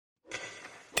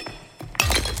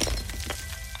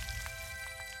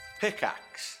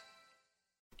Pickaxe.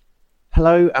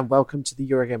 Hello and welcome to the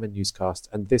Eurogamer Newscast,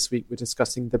 and this week we're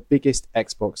discussing the biggest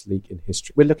Xbox leak in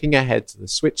history. We're looking ahead to the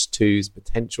Switch 2's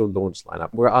potential launch lineup.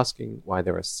 We're asking why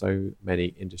there are so many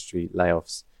industry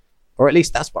layoffs, or at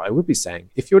least that's what I would be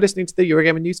saying. If you're listening to the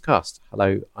Eurogamer Newscast,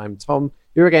 hello, I'm Tom,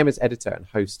 Eurogamer's editor and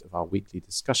host of our weekly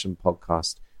discussion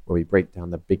podcast, where we break down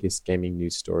the biggest gaming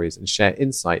news stories and share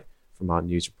insight from our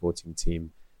news reporting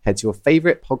team. Head to your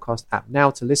favourite podcast app now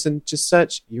to listen. Just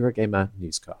search Eurogamer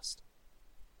Newscast.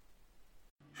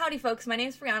 Howdy folks, my name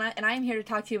is Brianna, and I am here to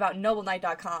talk to you about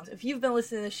NobleKnight.com. If you've been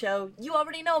listening to the show, you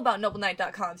already know about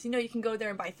NobleKnight.com. So you know you can go there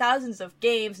and buy thousands of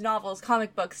games, novels,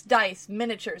 comic books, dice,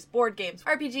 miniatures, board games,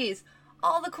 RPGs,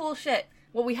 all the cool shit.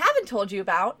 What we haven't told you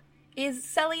about is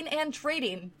selling and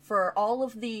trading for all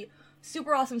of the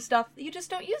super awesome stuff that you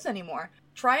just don't use anymore.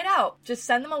 Try it out. Just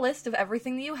send them a list of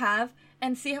everything that you have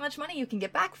and see how much money you can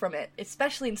get back from it,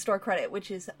 especially in store credit,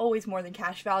 which is always more than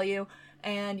cash value.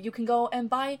 And you can go and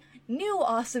buy new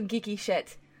awesome geeky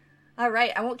shit.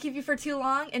 Alright, I won't keep you for too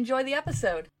long. Enjoy the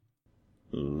episode.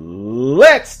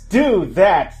 Let's do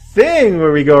that thing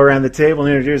where we go around the table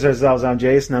and introduce ourselves. I'm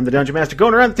Jason, I'm the Dungeon Master.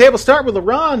 Going around the table, start with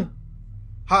LaRon.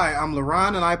 Hi, I'm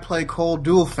LaRon, and I play Cole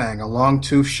Dualfang, a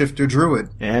long-tooth shifter druid.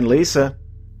 And Lisa.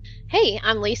 Hey,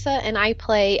 I'm Lisa, and I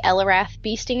play Elarath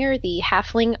Beestinger, the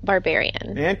halfling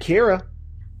barbarian. And Kira.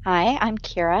 Hi, I'm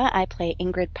Kira. I play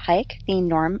Ingrid Pike, the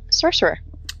Norm sorcerer.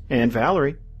 And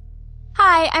Valerie.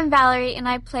 Hi, I'm Valerie, and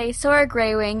I play Sora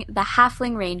Greywing, the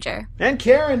halfling ranger. And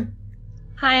Karen.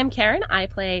 Hi, I'm Karen. I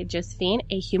play Josephine,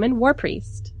 a human war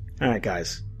priest. All right,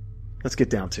 guys. Let's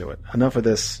get down to it. Enough of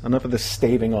this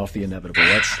staving off the inevitable.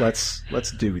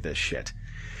 Let's do this shit.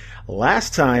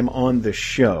 Last time on the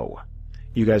show,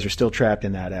 you guys are still trapped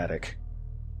in that attic.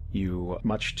 You,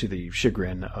 much to the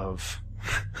chagrin of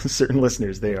certain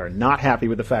listeners, they are not happy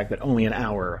with the fact that only an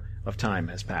hour of time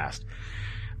has passed.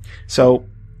 So,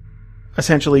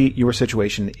 essentially, your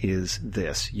situation is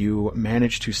this. You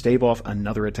managed to stave off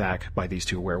another attack by these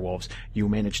two werewolves. You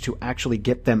managed to actually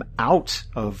get them out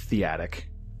of the attic.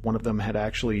 One of them had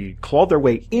actually clawed their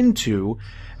way into,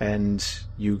 and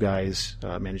you guys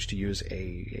managed to use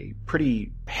a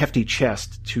pretty hefty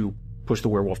chest to push the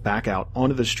werewolf back out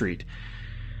onto the street.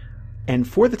 And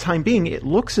for the time being, it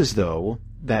looks as though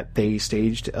that they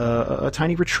staged a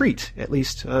tiny retreat, at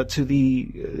least to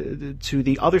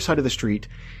the other side of the street.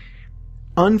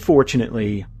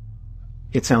 Unfortunately,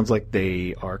 it sounds like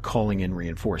they are calling in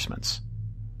reinforcements.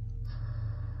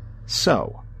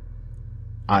 So,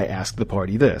 I ask the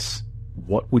party this.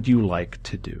 What would you like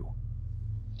to do?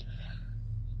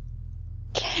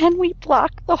 Can we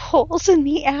block the holes in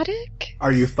the attic?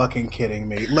 Are you fucking kidding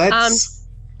me? Let's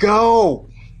go!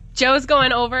 Joe's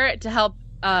going over to help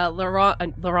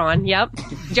LaRon, yep.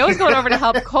 Joe's going over to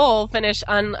help Cole finish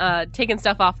taking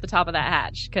stuff off the top of that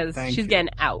hatch, because she's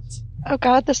getting out. Oh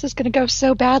god, this is going to go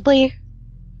so badly.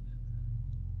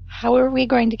 How are we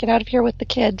going to get out of here with the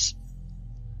kids?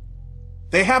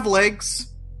 They have legs.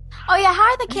 Oh yeah, how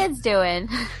are the kids doing?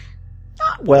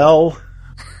 Well,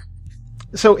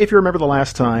 so if you remember the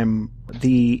last time,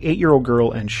 the 8-year-old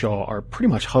girl and Shaw are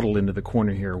pretty much huddled into the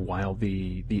corner here while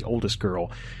the oldest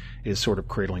girl is sort of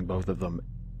cradling both of them.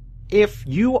 If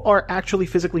you are actually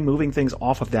physically moving things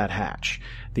off of that hatch,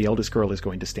 the eldest girl is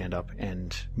going to stand up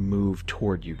and move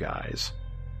toward you guys.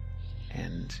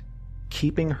 And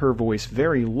keeping her voice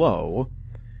very low,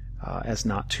 as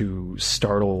not to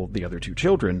startle the other two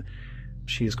children,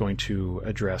 she is going to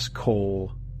address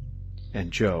Cole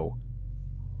and Joe.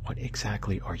 What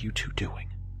exactly are you two doing?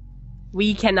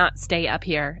 We cannot stay up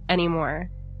here anymore.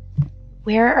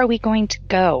 Where are we going to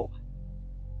go?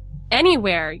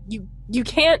 Anywhere. You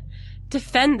can't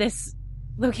defend this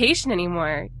location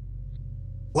anymore.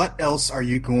 What else are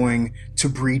you going to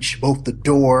breach both the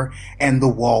door and the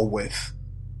wall with?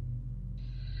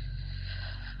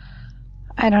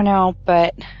 I don't know,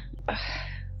 but...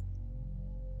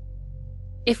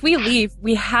 If we leave,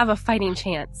 we have a fighting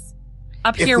chance.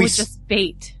 Up here with just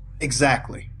bait.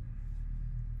 Exactly.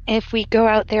 If we go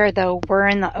out there, though, we're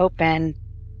in the open.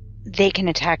 They can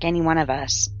attack any one of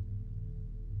us.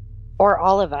 Or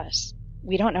all of us.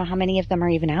 We don't know how many of them are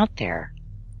even out there.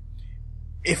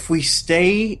 If we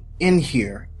stay in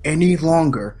here any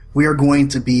longer, we are going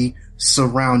to be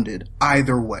surrounded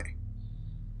either way.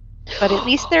 But at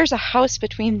least there's a house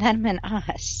between them and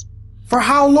us. For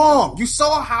how long? You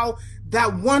saw how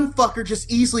that one fucker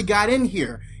just easily got in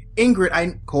here.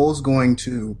 Cole's going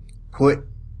to put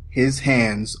his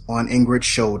hands on Ingrid's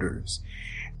shoulders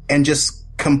and just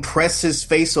compress his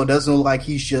face so it doesn't look like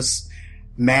he's just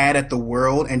mad at the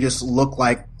world and just look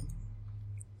like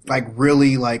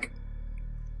really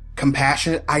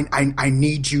Compassionate, I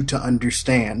need you to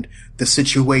understand the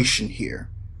situation here.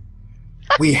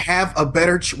 We have a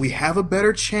better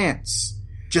chance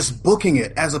just booking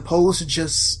it as opposed to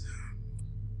just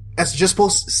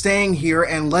staying here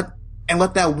and let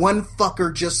that one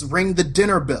fucker just ring the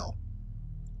dinner bell.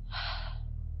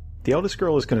 The eldest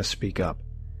girl is going to speak up.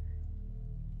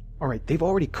 All right, they've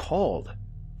already called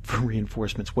for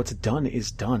reinforcements. What's done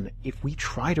is done. If we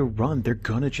try to run, they're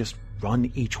going to just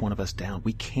run each one of us down.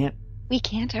 We can't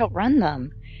outrun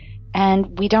them.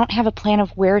 And we don't have a plan of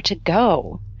where to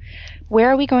go. Where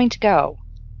are we going to go?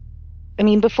 I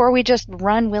mean, before we just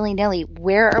run willy-nilly,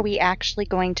 where are we actually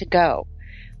going to go?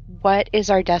 What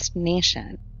is our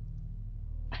destination?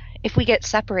 If we get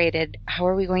separated, how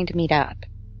are we going to meet up?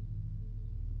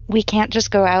 We can't just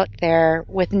go out there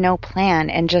with no plan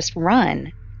and just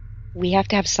run. We have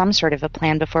to have some sort of a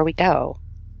plan before we go.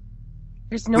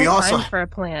 There's no time for a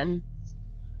plan.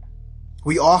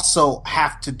 We also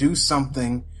have to do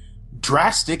something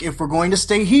drastic if we're going to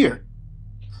stay here.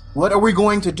 What are we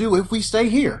going to do if we stay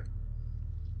here?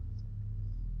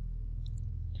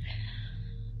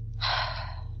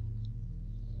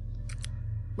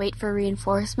 Wait for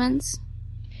reinforcements?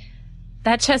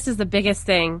 That chest is the biggest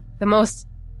thing, the most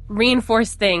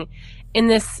reinforced thing in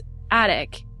this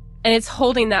attic, and it's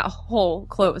holding that hole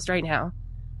closed right now.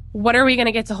 What are we going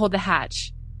to get to hold the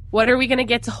hatch? What are we going to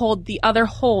get to hold the other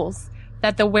holes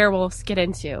that the werewolves get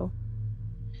into?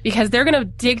 Because they're going to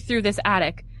dig through this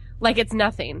attic like it's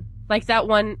nothing, like that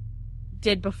one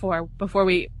did before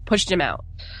we pushed him out.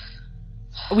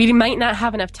 We might not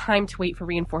have enough time to wait for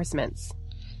reinforcements.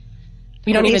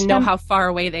 We don't even know how far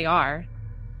away they are.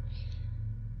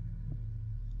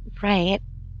 Right.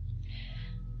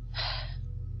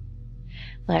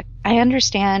 Look, I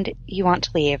understand you want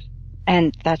to leave,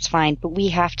 and that's fine, but we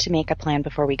have to make a plan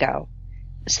before we go.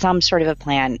 Some sort of a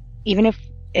plan. Even if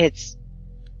it's...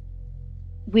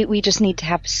 We just need to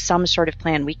have some sort of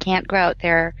plan. We can't go out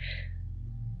there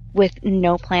with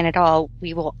no plan at all.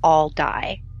 We will all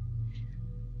die.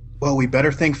 Well, we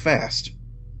better think fast.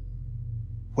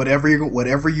 Whatever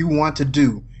you want to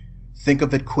do, think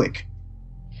of it quick.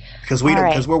 Because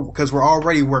we're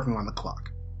already working on the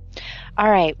clock. All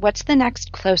right, what's the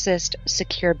next closest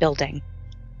secure building?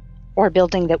 Or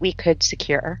building that we could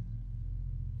secure?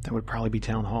 That would probably be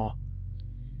Town Hall.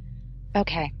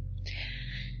 Okay.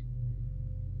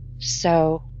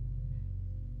 So,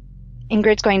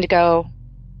 Ingrid's going to go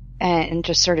and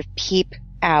just sort of peep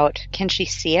out. Can she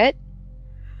see it?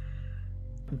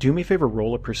 Do me a favor,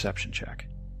 roll a perception check.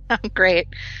 Great.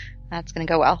 That's going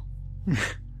to go well.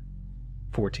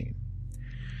 14.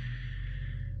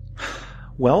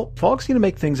 Well, fog's going to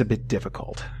make things a bit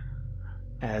difficult,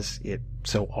 as it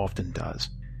so often does.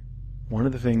 One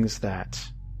of the things that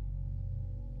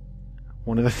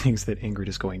Ingrid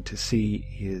is going to see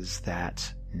is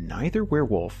that neither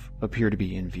werewolf appear to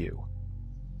be in view.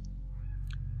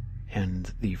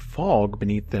 And the fog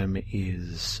beneath them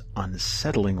is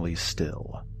unsettlingly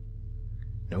still.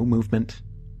 No movement,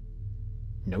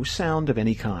 no sound of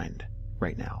any kind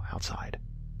right now outside.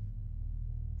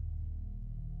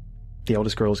 The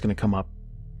eldest girl is going to come up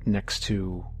next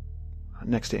to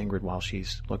Ingrid while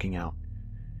she's looking out.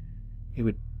 It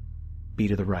would be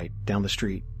to the right, down the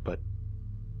street, but...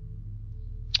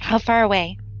 How far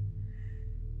away?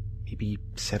 Maybe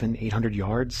 700-800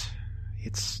 yards.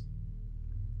 It's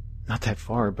not that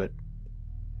far, but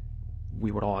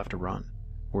we would all have to run.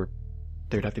 Or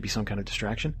there'd have to be some kind of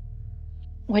distraction.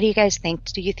 What do you guys think?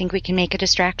 Do you think we can make a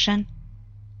distraction?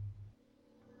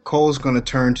 Cole's going to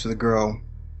turn to the girl.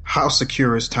 How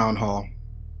secure is Town Hall?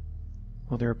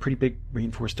 Well, there are pretty big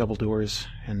reinforced double doors,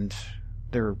 and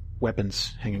there are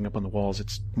weapons hanging up on the walls.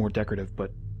 It's more decorative,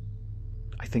 but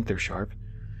I think they're sharp.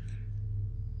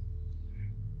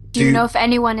 Do you know if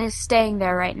anyone is staying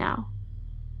there right now?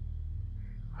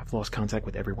 I've lost contact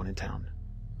with everyone in town.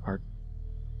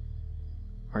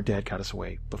 Our dad got us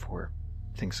away before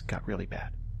things got really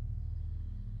bad.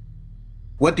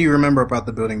 What do you remember about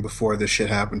the building before this shit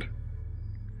happened?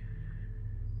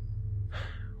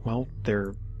 Well, there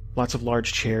are lots of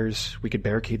large chairs. We could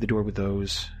barricade the door with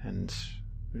those, and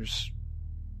there's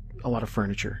a lot of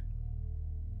furniture.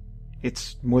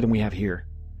 It's more than we have here.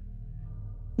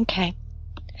 Okay.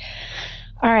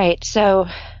 All right, so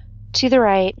to the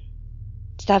right,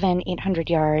 700-800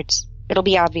 yards. It'll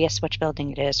be obvious which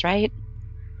building it is, right?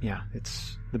 Yeah,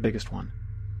 it's the biggest one.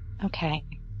 Okay.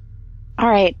 All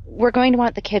right, we're going to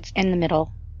want the kids in the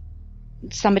middle.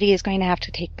 Somebody is going to have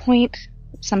to take point.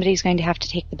 Somebody's going to have to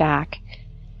take the back.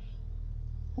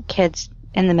 Kids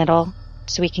in the middle,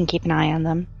 so we can keep an eye on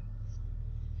them.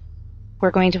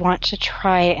 We're going to want to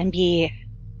try and be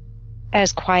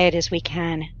as quiet as we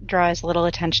can, draw as little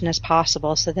attention as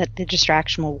possible so that the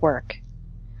distraction will work.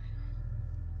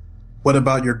 What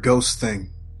about your ghost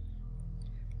thing?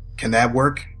 Can that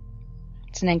work?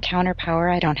 It's an encounter power.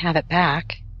 I don't have it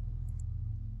back.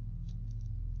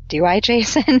 Do I,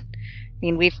 Jason? I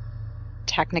mean, we've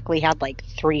technically had like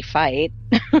 3 fight.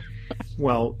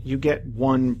 Well, you get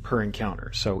 1 per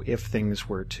encounter, so if things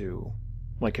were to,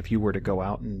 like if you were to go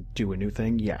out and do a new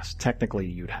thing, yes, technically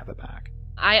you'd have it back.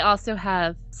 I also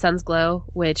have Sun's Glow,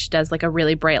 which does like a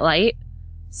really bright light.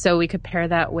 So we could pair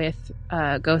that with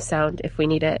Ghost Sound if we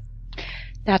need it.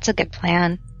 That's a good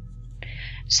plan.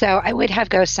 So I would have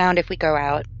Ghost Sound if we go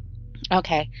out.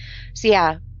 Okay. So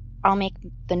yeah, I'll make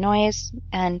the noise,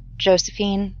 and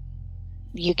Josephine,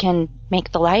 you can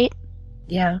make the light.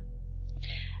 Yeah.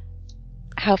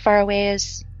 How far away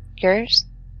is yours?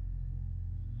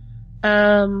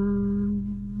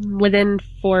 Within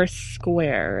 4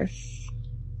 squares.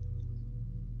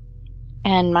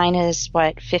 And mine is,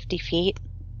 50 feet?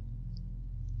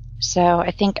 So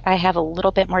I think I have a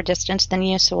little bit more distance than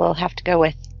you, so we'll have to go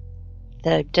with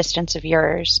the distance of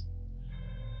yours.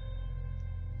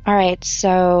 Alright,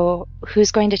 so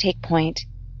who's going to take point?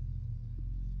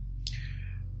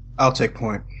 I'll take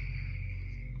point.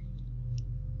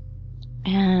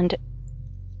 And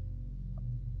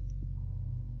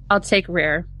I'll take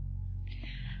rear.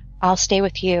 I'll stay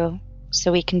with you,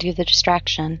 so we can do the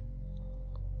distraction.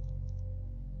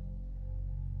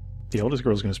 The oldest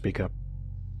girl's going to speak up.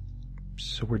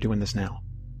 So we're doing this now.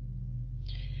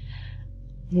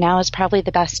 Now is probably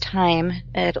the best time.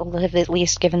 It'll have at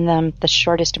least given them the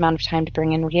shortest amount of time to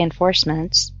bring in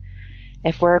reinforcements.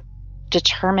 If we're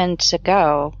determined to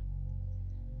go,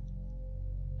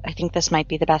 I think this might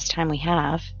be the best time we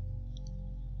have.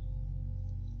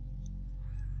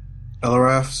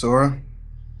 Elarath, Sora?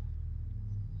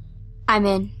 I'm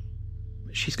in.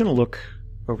 She's going to look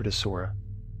over to Sora.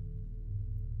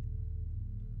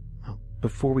 Well,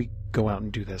 before we go out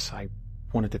and do this, I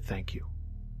wanted to thank you.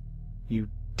 You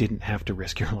didn't have to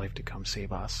risk your life to come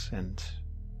save us, and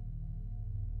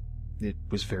it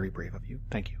was very brave of you.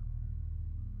 Thank you.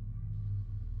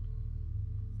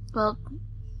 Well,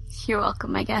 you're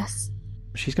welcome, I guess.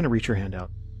 She's going to reach her hand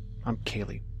out. I'm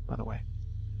Kaylee, by the way.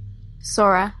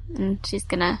 Sora, and she's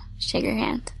gonna shake her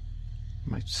hand.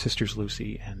 My sister's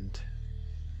Lucy, and,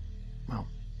 well,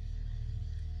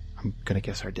 I'm going to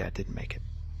guess our dad didn't make it.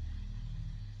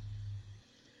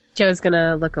 Joe's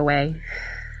gonna look away.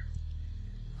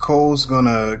 Cole's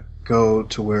gonna go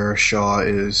to where Shaw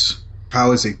is.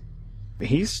 How is he?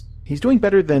 He's doing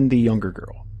better than the younger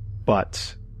girl,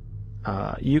 but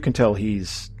you can tell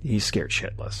he's scared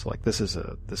shitless. Like this is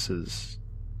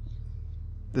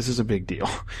a big deal.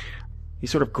 He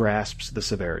sort of grasps the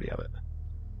severity of it.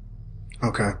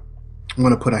 Okay. I'm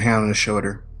gonna put a hand on his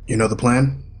shoulder. You know the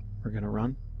plan? We're gonna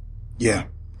run? Yeah.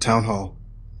 Town Hall.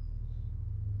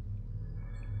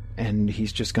 And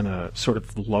he's just gonna sort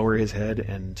of lower his head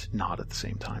and nod at the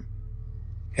same time.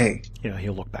 Hey. You know,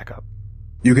 he'll look back up.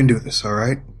 You can do this,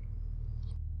 alright?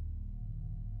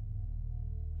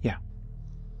 Yeah.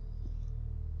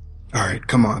 Alright,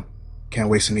 come on. Can't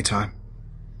waste any time.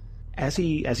 As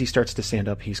he starts to stand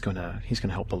up, he's gonna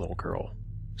help the little girl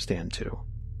stand too.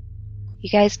 You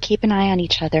guys keep an eye on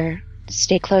each other.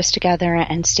 Stay close together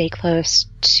and stay close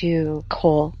to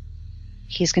Cole.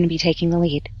 He's going to be taking the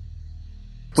lead.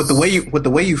 With the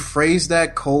way you phrase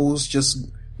that, Cole's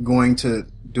just going to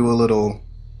do a little,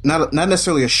 not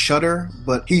necessarily a shudder,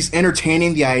 but he's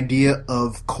entertaining the idea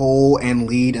of Cole and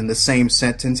lead in the same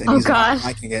sentence, and he's not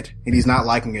liking it. And he's not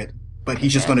liking it, but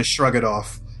he's just going to shrug it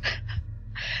off.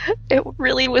 It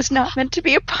really was not meant to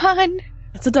be a pun.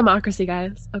 It's a democracy,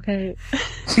 guys. Okay.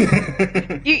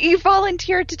 You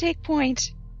volunteered to take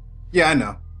point. Yeah, I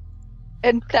know.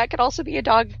 And that could also be a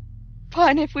dog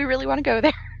pun if we really want to go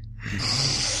there.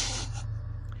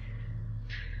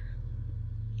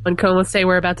 When Cole will say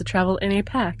we're about to travel in a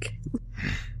pack.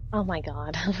 Oh my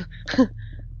god.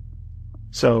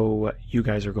 So, you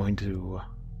guys are going to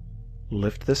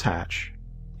lift this hatch,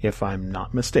 if I'm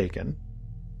not mistaken.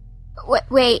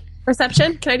 Wait.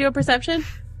 Perception? Can I do a perception?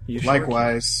 You sure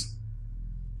Likewise.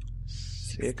 can.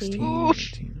 16,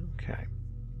 18, okay.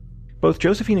 Both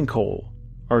Josephine and Cole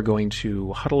are going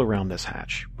to huddle around this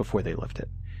hatch before they lift it,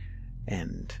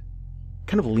 and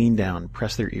kind of lean down,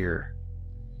 press their ear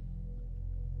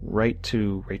right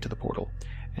to the portal,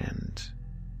 and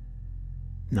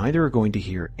neither are going to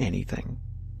hear anything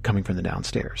coming from the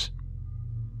downstairs.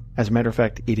 As a matter of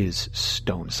fact, it is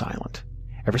stone silent.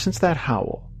 Ever since that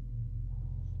howl,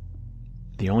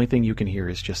 the only thing you can hear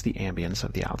is just the ambience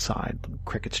of the outside,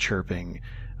 crickets chirping,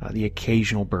 the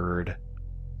occasional bird,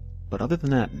 but other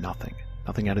than that, nothing.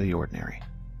 Nothing out of the ordinary.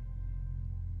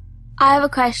 I have a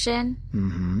question.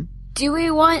 Mm-hmm. Do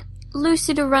we want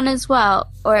Lucy to run as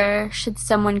well, or should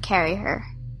someone carry her?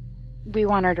 We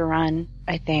want her to run,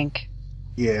 I think.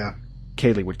 Yeah.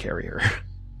 Kaylee would carry her.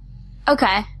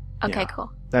 Okay. Okay, Yeah.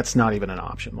 cool. That's not even an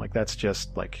option. Like, that's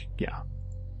just, like, yeah.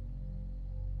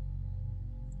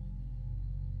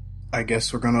 I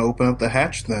guess we're gonna open up the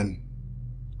hatch then.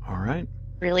 All right.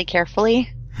 Really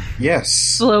carefully, Yes.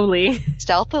 Slowly.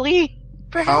 stealthily,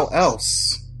 perhaps. How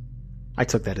else? I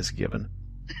took that as a given.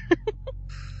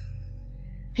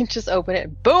 Just open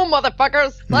it. Boom,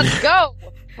 motherfuckers! Let's go!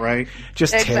 Right?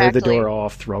 Just tear the Exactly. door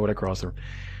off, throw it across the room.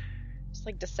 Just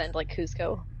like descend like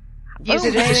Cusco. Use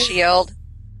it as a shield.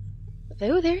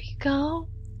 Oh, there you go.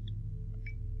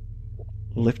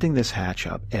 Lifting this hatch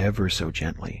up ever so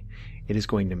gently, it is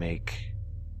going to make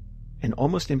an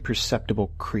almost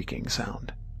imperceptible creaking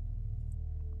sound.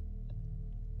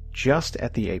 Just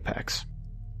at the apex.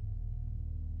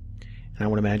 And I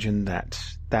would imagine that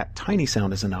that tiny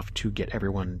sound is enough to get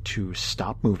everyone to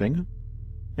stop moving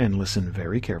and listen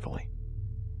very carefully.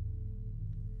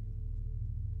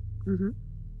 Mm-hmm.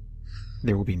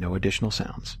 There will be no additional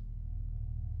sounds.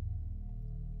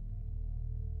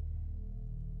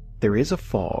 There is a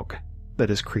fog that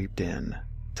has creeped in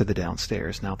to the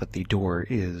downstairs now that the door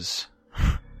is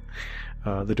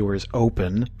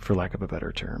open, for lack of a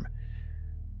better term.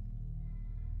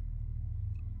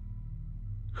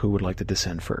 Who would like to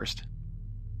descend first?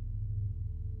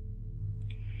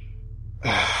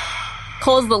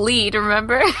 Cole's the lead,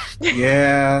 remember?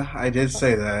 Yeah, I did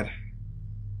say that.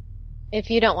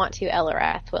 If you don't want to,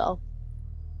 Elarath will.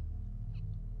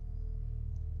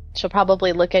 She'll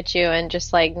probably look at you and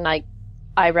just like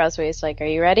eyebrows raised, like, "Are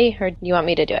you ready, or do you want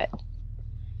me to do it?"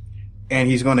 And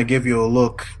he's gonna give you a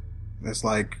look that's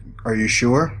like, are you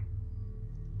sure?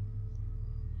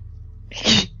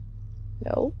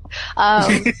 No.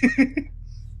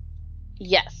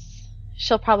 Yes.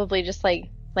 She'll probably just like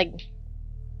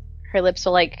her lips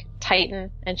will like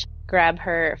tighten and she'll grab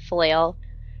her flail,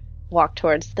 walk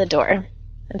towards the door,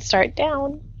 and start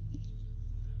down.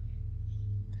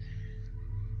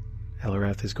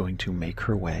 Elarath is going to make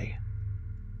her way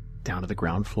down to the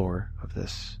ground floor of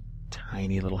this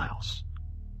tiny little house.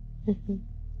 Mm-hmm.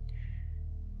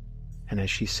 And as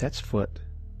she sets foot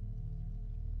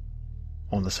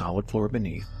on the solid floor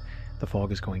beneath, the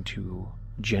fog is going to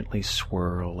gently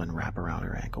swirl and wrap around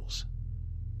her ankles.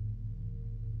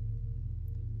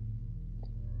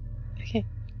 Okay.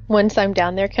 Once I'm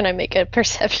down there, can I make a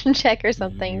perception check or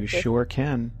something? You sure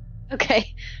can.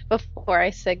 Okay. Before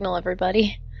I signal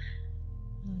everybody.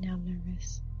 Oh, now I'm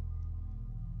nervous.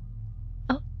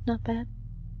 Oh, not bad.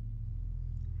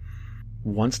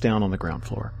 Once down on the ground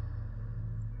floor,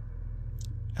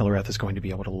 Elarath is going to be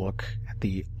able to look at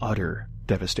the utter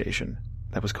devastation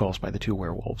that was caused by the two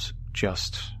werewolves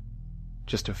just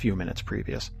a few minutes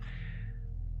previous.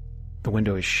 The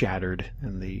window is shattered,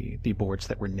 and the boards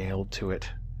that were nailed to it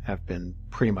have been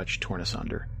pretty much torn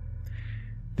asunder.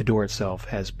 The door itself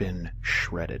has been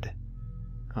shredded.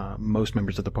 Most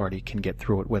members of the party can get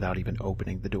through it without even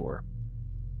opening the door.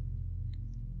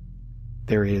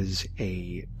 There is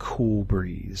a cool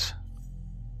breeze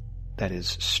that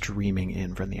is streaming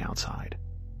in from the outside.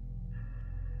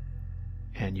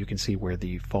 And you can see where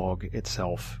the fog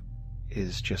itself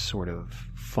is just sort of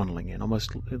funneling in,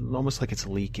 almost like it's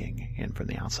leaking in from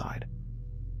the outside.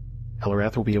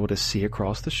 Elarath will be able to see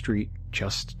across the street,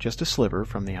 just a sliver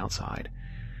from the outside.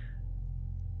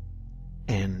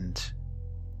 And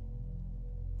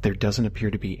there doesn't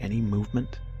appear to be any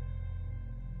movement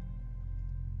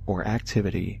or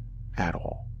activity at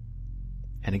all.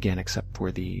 And again, except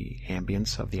for the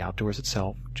ambience of the outdoors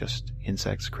itself, just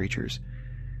insects, creatures,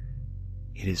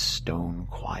 it is stone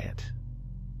quiet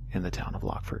in the town of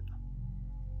Lockford.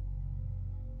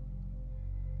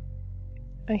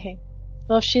 Okay.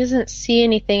 Well, if she doesn't see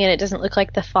anything and it doesn't look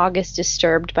like the fog is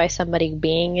disturbed by somebody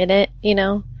being in it,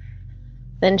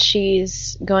 then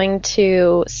she's going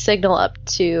to signal up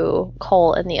to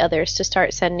Cole and the others to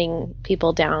start sending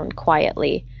people down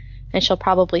quietly. And she'll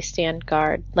probably stand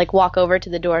guard, like walk over to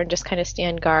the door and just kind of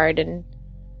stand guard and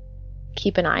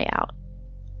keep an eye out.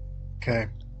 Okay.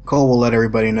 Cole will let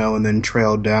everybody know and then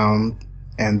trail down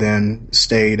and then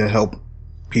stay to help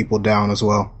people down as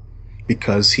well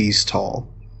because he's tall.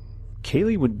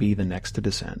 Kaylee would be the next to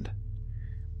descend,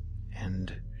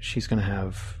 and she's going to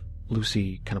have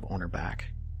Lucy kind of on her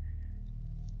back.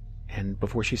 And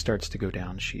before she starts to go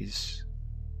down, she's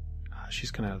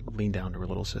going to lean down to her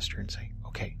little sister and say,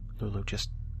 "Okay, Lulu,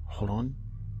 just hold on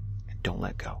and don't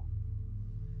let go."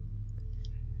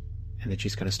 And then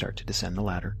she's going to start to descend the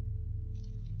ladder.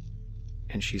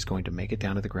 and she's going to make it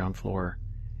down to the ground floor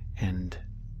and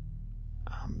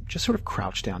just sort of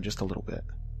crouch down just a little bit.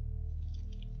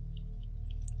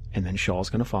 And then Shaw's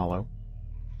going to follow,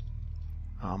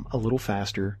 a little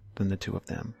faster than the two of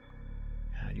them.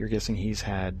 You're guessing he's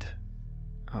had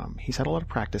a lot of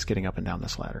practice getting up and down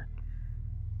this ladder.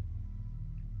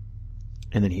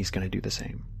 And then he's going to do the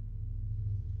same.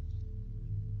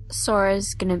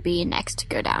 Sora's gonna be next to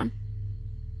go down.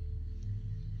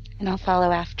 And I'll follow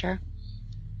after.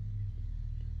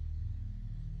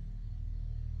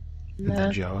 And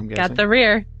then Joe, I'm guessing. Got the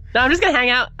rear. No, I'm just gonna hang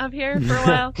out up here for a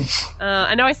while.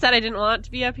 I know I said I didn't want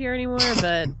to be up here anymore,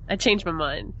 but I changed my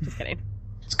mind. Just kidding.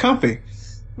 It's comfy.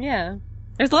 Yeah.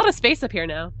 There's a lot of space up here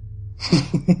now.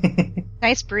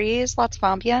 Nice breeze, lots of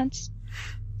ambience.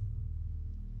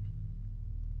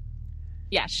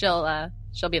 Yeah, she'll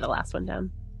be the last one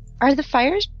down. Are the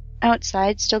fires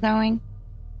outside still going?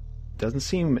 Doesn't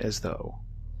seem as though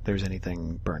there's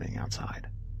anything burning outside.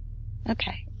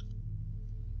 Okay.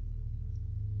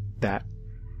 That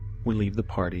would leave the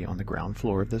party on the ground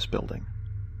floor of this building.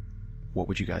 What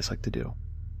would you guys like to do?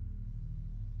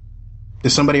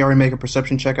 Did somebody already make a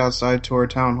perception check outside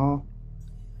toward town hall?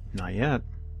 Not yet.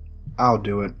 I'll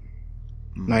do it.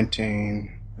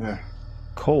 19.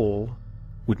 Cole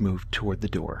would move toward the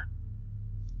door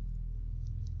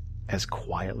as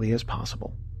quietly as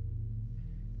possible,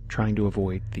 trying to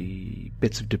avoid the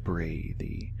bits of debris,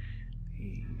 the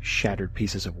shattered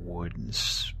pieces of wood and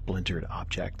splintered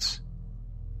objects.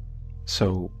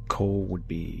 So Cole would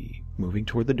be moving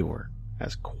toward the door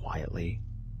as quietly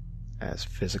as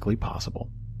physically possible.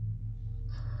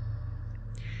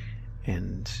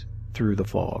 And through the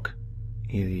fog,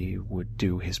 he would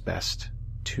do his best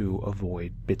to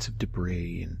avoid bits of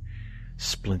debris and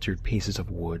splintered pieces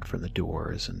of wood from the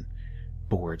doors and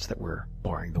boards that were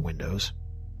barring the windows.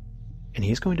 And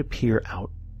he's going to peer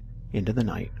out into the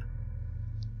night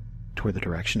toward the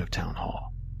direction of Town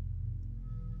Hall.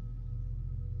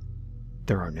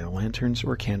 There are no lanterns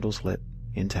or candles lit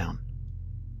in town.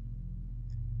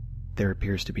 There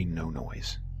appears to be no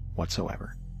noise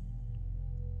whatsoever.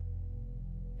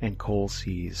 And Cole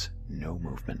sees no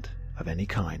movement of any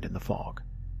kind in the fog.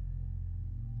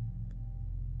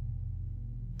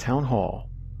 Town Hall,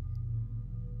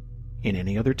 in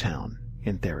any other town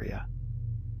in Theria,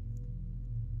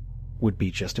 would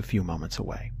be just a few moments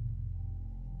away.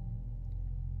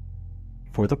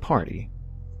 For the party,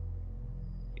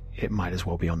 it might as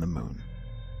well be on the moon.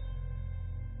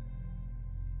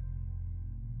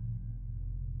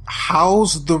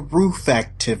 How's the roof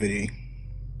activity?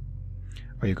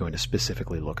 Are you going to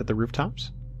specifically look at the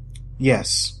rooftops?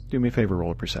 Yes. Do me a favor,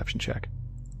 roll a perception check.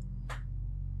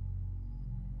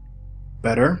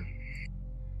 Better.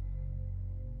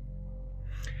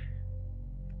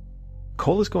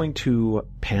 Cole is going to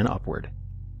pan upward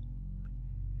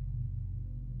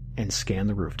and scan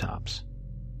the rooftops.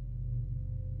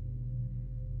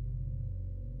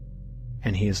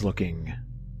 And he is looking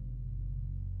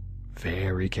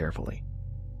very carefully.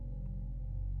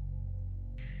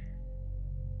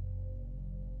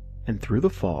 And through the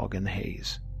fog and the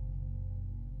haze,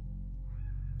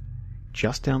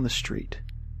 just down the street,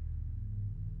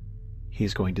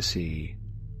 he's going to see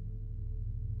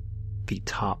the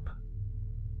top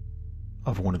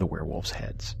of one of the werewolves'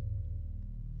 heads,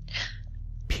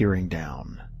 peering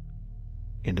down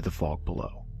into the fog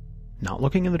below, not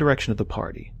looking in the direction of the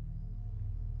party,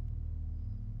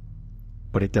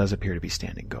 but it does appear to be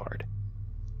standing guard.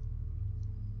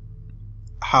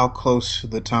 How close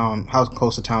to town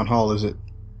hall is it?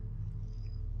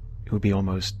 It would be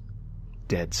almost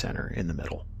dead center in the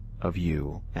middle of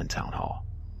you and town hall.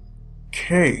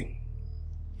 Okay.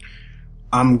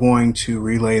 I'm going to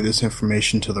relay this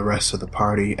information to the rest of the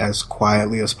party as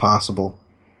quietly as possible.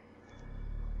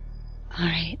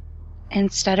 Alright.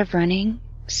 Instead of running,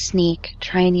 sneak,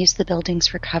 try and use the buildings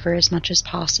for cover as much as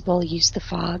possible, use the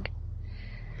fog.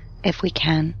 If we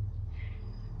can.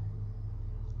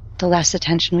 The less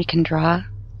attention we can draw,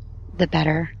 the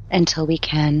better, until we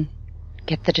can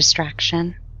get the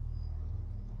distraction.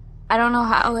 I don't know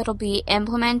how it'll be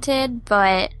implemented,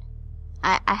 but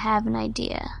I have an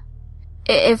idea.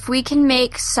 If we can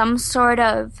make some sort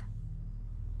of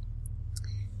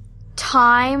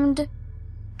timed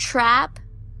trap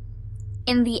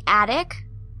in the attic,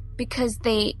 because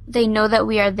they know that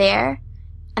we are there,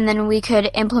 and then we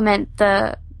could implement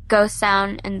the ghost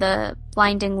sound and the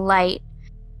blinding light,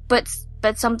 but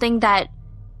something that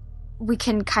we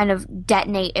can kind of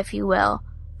detonate, if you will,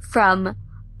 from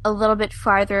a little bit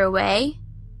farther away,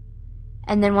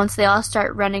 and then once they all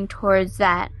start running towards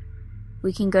that,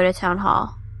 we can go to Town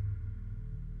Hall.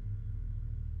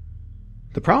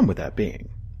 The problem with that being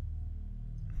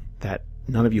that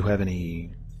none of you have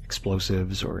any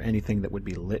explosives or anything that would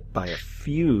be lit by a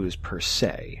fuse per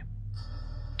se.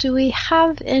 Do we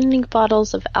have any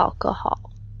bottles of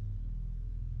alcohol?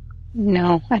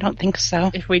 No, I don't think so.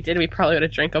 If we did, we probably would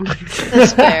have drank them.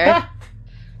 That's fair.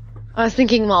 I was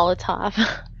thinking Molotov.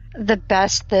 The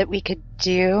best that we could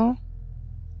do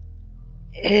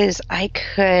is I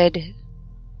could...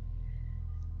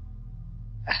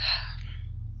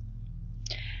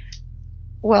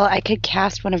 Well, I could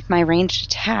cast one of my ranged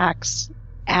attacks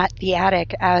at the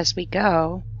attic as we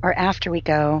go, or after we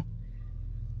go,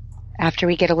 after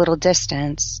we get a little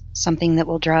distance, something that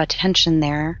will draw attention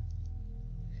there.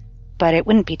 But it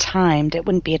wouldn't be timed, it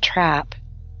wouldn't be a trap.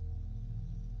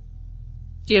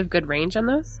 Do you have good range on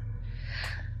those?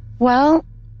 Well,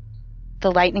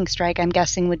 the lightning strike, I'm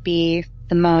guessing, would be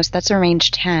the most. That's a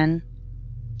range 10.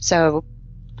 So,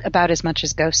 about as much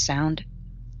as ghost sound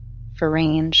for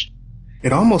range.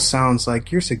 It almost sounds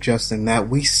like you're suggesting that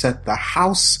we set the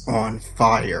house on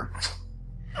fire.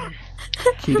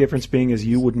 Key difference being is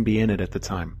you wouldn't be in it at the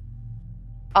time.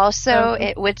 Also,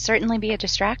 it would certainly be a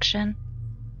distraction.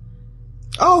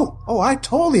 Oh, I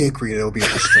totally agree it'll be a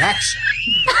distraction.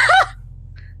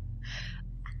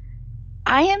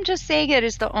 I am just saying it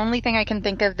is the only thing I can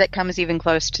think of that comes even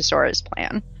close to Sora's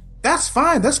plan. That's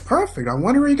fine, that's perfect. I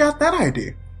wonder where you got that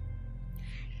idea.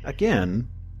 Again,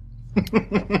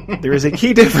 there is a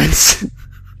key difference.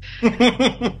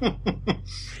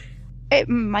 It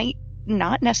might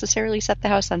not necessarily set the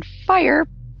house on fire,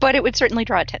 but it would certainly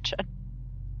draw attention.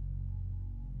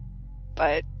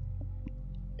 But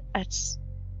that's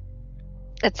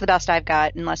the best I've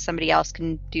got, unless somebody else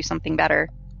can do something better.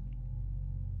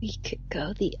 We could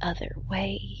go the other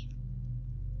way.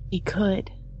 We could.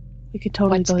 We could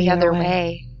totally What's go the other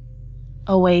way?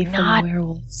 Away from Not-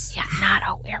 werewolves. Yeah, not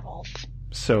a werewolf.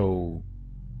 So,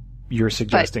 you're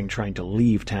suggesting trying to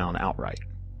leave town outright?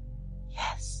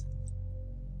 Yes.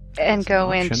 And That's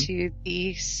go an option. into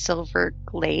the Silver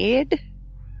Glade?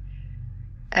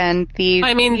 And the...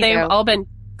 I mean, you they've know, all been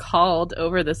called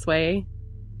over this way.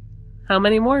 How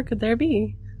many more could there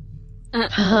be?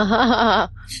 a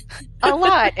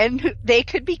lot, and they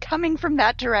could be coming from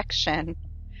that direction.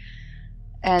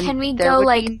 And Can we there go, would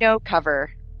like- be no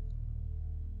cover.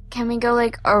 Can we go,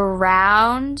 like,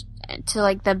 around to,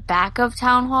 like, the back of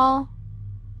Town Hall?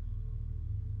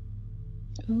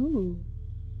 Ooh.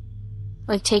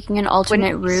 Like, taking an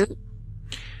alternate route?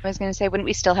 I was going to say, wouldn't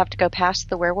we still have to go past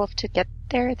the werewolf to get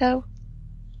there, though?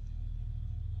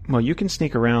 Well, you can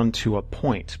sneak around to a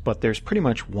point, but there's pretty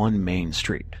much one main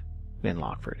street in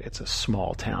Lockford. It's a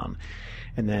small town.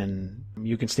 And then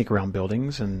you can sneak around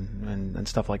buildings and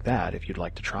stuff like that if you'd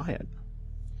like to try it.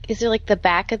 Is there like the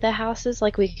back of the houses?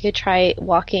 Like we could try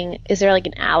walking. Is there like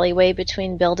an alleyway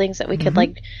between buildings that we could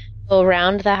like go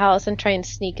around the house and try and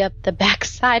sneak up the back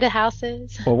side of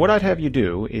houses? Well, what I'd have you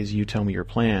do is you tell me your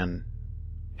plan,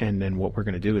 and then what we're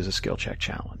going to do is a skill check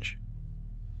challenge.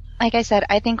 Like I said,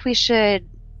 I think we should,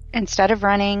 instead of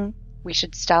running, we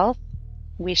should stealth.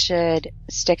 We should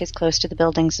stick as close to the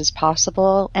buildings as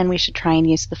possible, and we should try and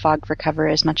use the fog for cover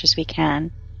as much as we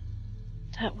can.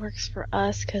 That works for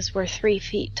us because we're 3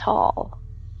 feet tall.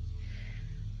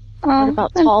 What Um,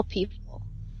 about then- tall people?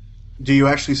 Do you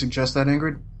actually suggest that,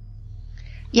 Ingrid?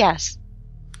 Yes.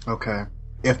 Okay.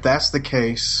 If that's the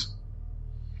case,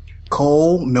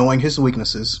 Cole, knowing his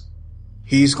weaknesses,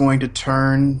 he's going to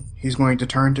turn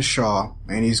to Shaw,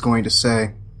 and he's going to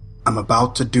say, I'm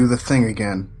about to do the thing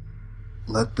again.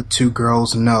 Let the two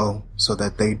girls know so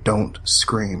that they don't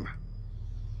scream.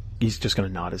 He's just going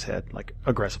to nod his head, like,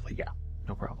 aggressively. Yeah,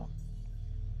 no problem.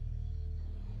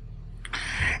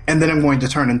 And then I'm going to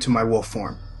turn into my wolf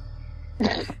form.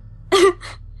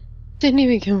 Didn't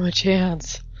even give him a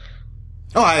chance.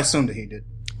 Oh, I assumed that he did.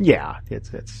 Yeah,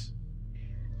 it's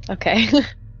Okay.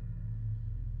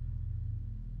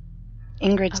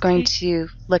 Ingrid's going to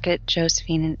look at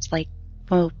Josephine, and it's like,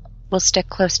 we'll stick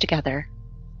close together.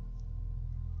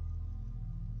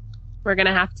 We're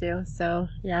gonna have to, so,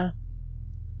 yeah.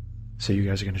 So you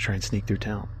guys are going to try and sneak through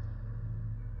town.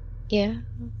 Yeah.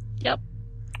 Yep.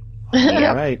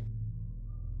 All right.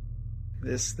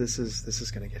 This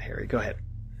is going to get hairy. Go ahead.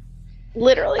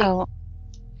 Literally. Oh.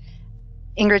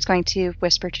 Ingrid's going to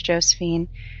whisper to Josephine,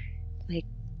 like,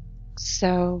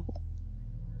 so,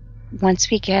 once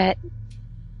we get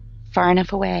far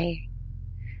enough away,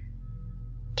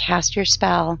 cast your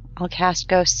spell. I'll cast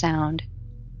Ghost Sound.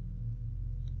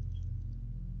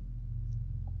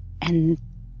 And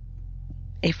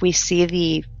if we see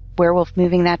the werewolf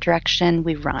moving that direction,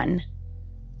 we run.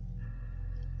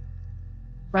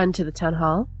 Run to the town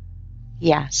hall.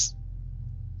 Yes.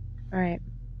 All right.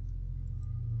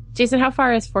 Jason, how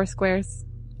far is 4 squares?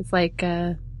 It's like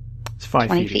It's 5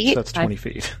 20 feet. feet? That's 20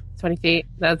 feet. 20 feet.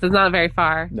 That's not very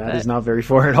far. That is not very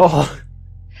far at all.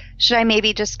 Should I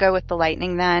maybe just go with the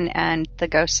lightning then and the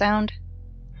ghost sound?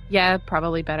 Yeah,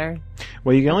 probably better.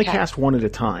 Well, you can only Okay. cast one at a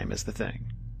time is the thing.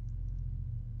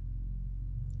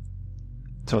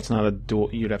 So it's not a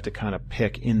dual. You'd have to kind of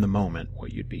pick in the moment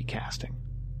what you'd be casting.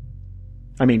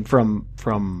 I mean, from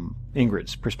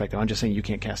Ingrid's perspective, I'm just saying you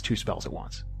can't cast 2 spells at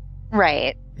once.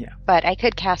 Right. Yeah. But I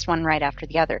could cast one right after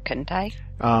the other, couldn't I?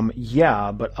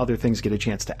 Yeah, but other things get a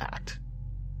chance to act.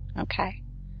 Okay.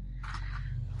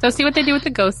 So see what they do with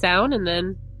the ghost sound, and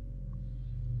then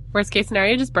worst case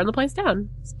scenario, just burn the place down.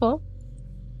 It's cool.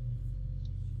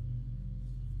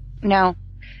 No.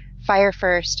 Fire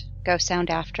first, ghost sound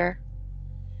after.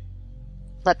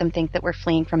 Let them think that we're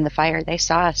fleeing from the fire. They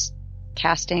saw us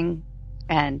casting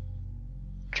and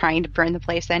trying to burn the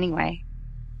place anyway.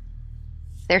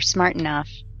 They're smart enough.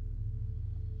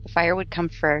 The fire would come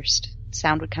first,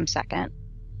 sound would come second.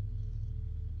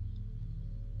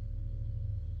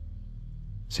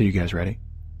 So you guys ready?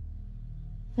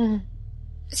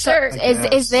 Sir, I is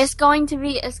guess. this going to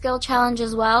be a skill challenge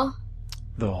as well?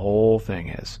 The whole thing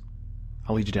is.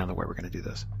 I'll lead you down to where we're going to do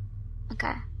this.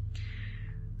 Okay.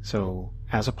 So,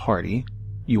 as a party,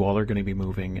 you all are going to be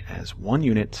moving as one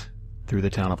unit through the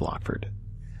town of Lockford.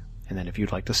 And then if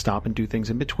you'd like to stop and do things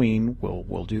in between,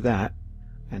 we'll do that.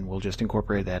 And we'll just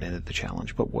incorporate that into the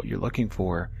challenge. But what you're looking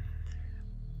for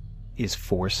is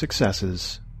 4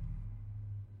 successes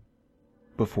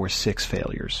before 6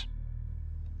 failures.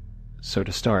 So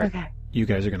to start, Okay. you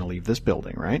guys are going to leave this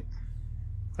building, right?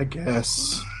 I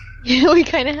guess. Yeah, we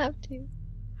kind of have to.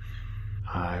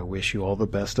 I wish you all the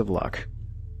best of luck.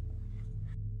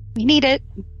 We need it.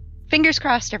 Fingers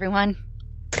crossed, everyone.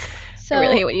 So I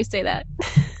really hate when you say that.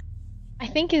 I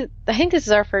think this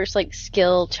is our first like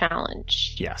skill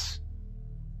challenge Yes.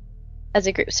 as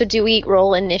a group. So do we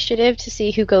roll initiative to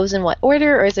see who goes in what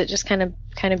order, or is it just kind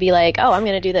of be like, oh, I'm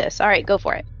going to do this. All right, go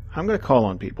for it. I'm going to call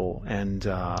on people, and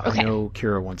Okay. I know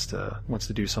Kira wants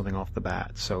to do something off the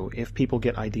bat. So if people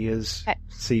get ideas, Okay.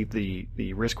 see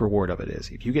the risk reward of it is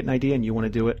if you get an idea and you want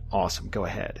to do it, awesome, go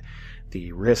ahead.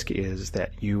 The risk is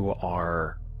that you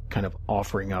are kind of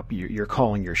offering up, you're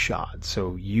calling your shot.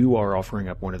 So you are offering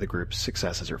up one of the group's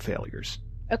successes or failures.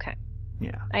 Okay.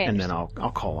 Yeah, I and then understand.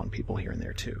 I'll call on people here and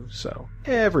there too. So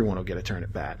everyone will get a turn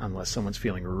at bat unless someone's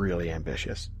feeling really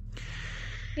ambitious.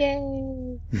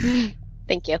 Yay.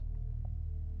 Thank you.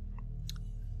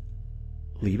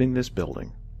 Leaving this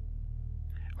building,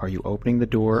 are you opening the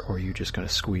door or are you just going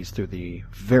to squeeze through the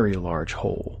very large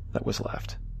hole that was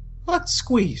left? Let's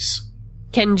squeeze.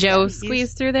 Can Joe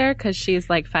squeeze through there? Because she's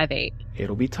like 5'8".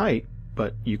 It'll be tight,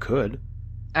 but you could.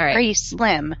 All right. Are you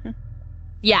slim?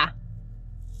 Yeah.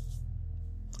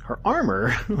 Her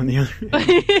armor, on the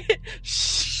other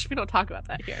Shh, we don't talk about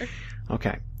that here.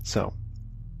 Okay, so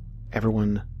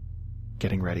everyone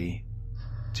getting ready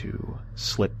to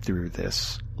slip through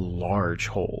this large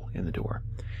hole in the door.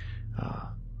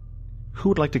 Who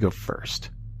would like to go first?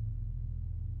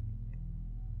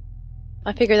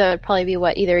 I figure that would probably be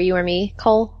either you or me,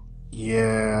 Cole.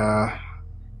 Yeah.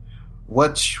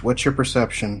 What's your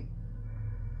perception?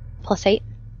 +8.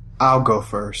 I'll go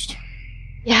first.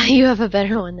 Yeah, you have a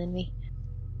better one than me.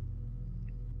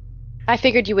 I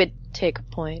figured you would take a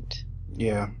point.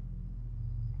 Yeah.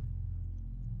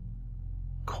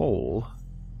 Cole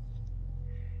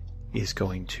is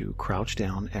going to crouch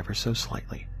down ever so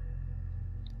slightly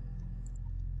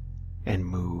and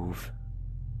move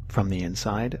from the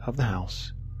inside of the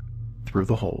house through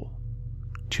the hole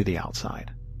to the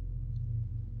outside.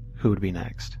 Who would be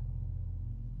next?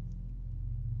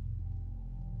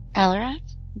 Elrath?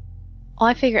 Well,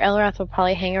 I figure Elrath will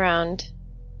probably hang around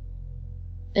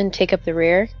and take up the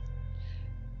rear.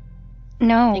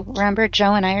 No, Thank you. remember,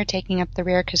 Joe and I are taking up the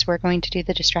rear because we're going to do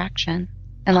the distraction.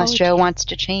 Unless Joe wants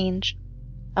to change.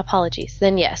 Apologies.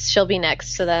 Then yes, she'll be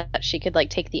next so that she could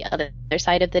take the other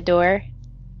side of the door.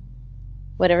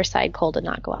 Whatever side Cole did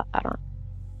not go out on.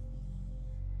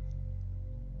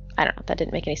 I don't know. That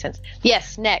didn't make any sense.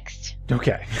 Yes, next.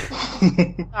 Okay.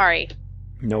 Sorry.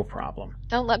 No problem.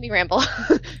 Don't let me ramble.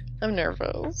 I'm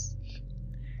nervous.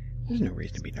 There's no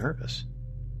reason to be nervous.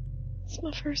 It's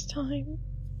my first time.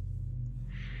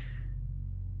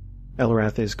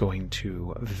 Elrath is going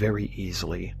to very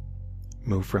easily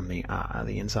move from the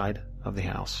inside of the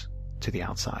house to the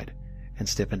outside and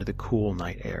step into the cool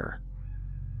night air.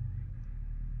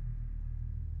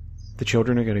 The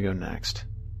children are going to go next.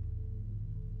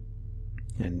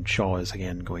 And Shaw is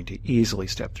again going to easily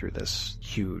step through this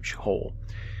huge hole.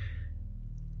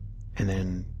 And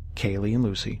then Kaylee and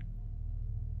Lucy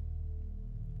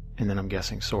And then I'm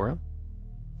guessing Sora.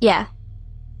 Yeah.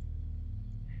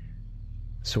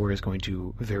 Sora is going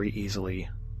to very easily,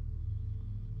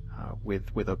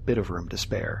 with a bit of room to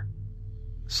spare,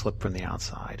 slip from the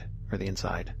outside, or the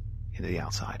inside, into the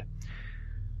outside.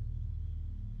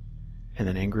 And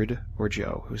then Ingrid or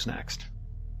Joe, who's next?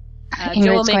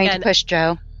 Ingrid's going to push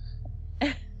Joe.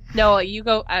 No, you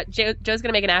go. Joe's going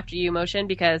to make an after you motion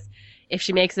because if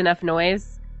she makes enough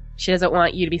noise, she doesn't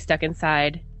want you to be stuck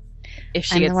inside. If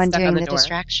she I'm gets the one stuck doing on the the door.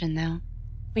 distraction, though.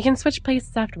 We can switch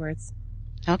places afterwards.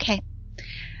 Okay.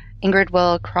 Ingrid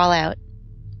will crawl out.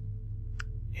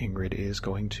 Ingrid is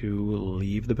going to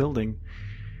leave the building.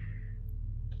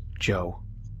 Joe,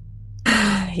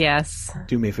 Yes.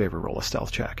 do me a favor, roll a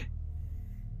stealth check.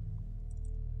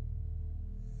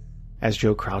 As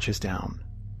Joe crouches down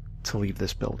to leave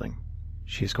this building,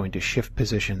 she's going to shift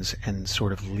positions and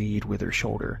sort of lead with her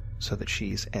shoulder so that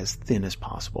she's as thin as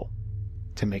possible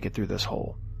to make it through this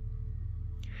hole.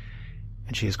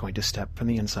 And she is going to step from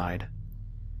the inside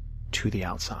to the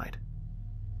outside.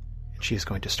 And she is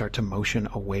going to start to motion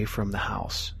away from the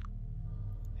house.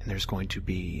 And there's going to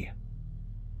be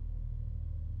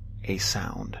a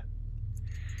sound.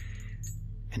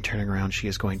 And turning around, she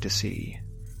is going to see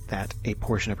that a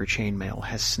portion of her chainmail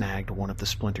has snagged one of the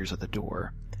splinters of the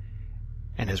door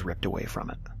and has ripped away from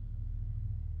it.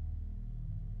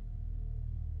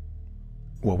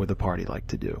 What would the party like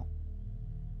to do?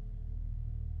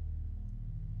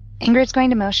 Ingrid's going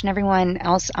to motion everyone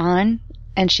else on,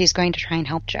 and she's going to try and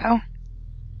help Joe.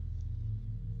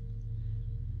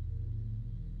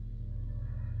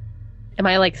 Am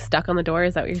I like stuck on the door?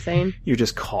 Is that what you're saying? You're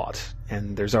just caught,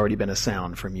 and there's already been a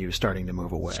sound from you starting to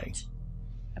move away.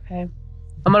 Okay.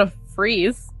 I'm gonna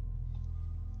freeze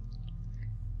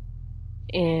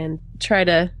and try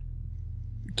to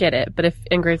get it, but if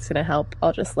Ingrid's gonna help,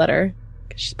 I'll just let her,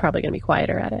 because she's probably gonna be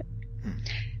quieter at it.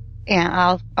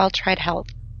 Yeah, I'll try to help.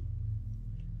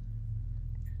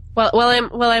 Well,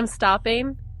 while I'm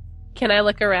stopping, can I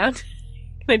look around?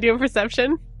 Can I do a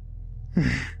perception?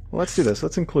 Well, let's do this.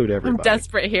 Let's include everybody. I'm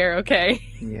desperate here, okay?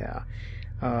 Yeah.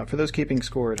 For those keeping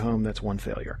score at home, that's one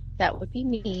failure. That would be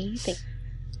me.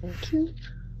 Thank you.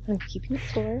 I'm keeping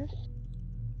score.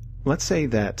 Let's say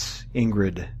that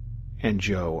Ingrid and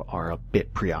Joe are a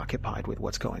bit preoccupied with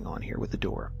what's going on here with the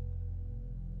door.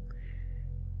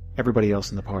 Everybody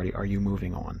else in the party, are you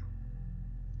moving on?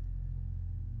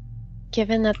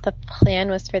 Given that the plan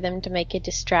was for them to make a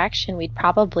distraction, we'd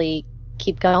probably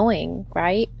keep going,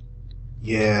 right?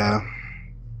 Yeah.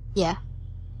 Yeah.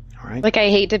 All right. Like, I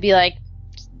hate to be like,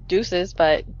 deuces,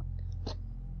 but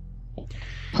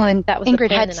Well, and that was Ingrid the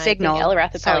plan, had and signal. I think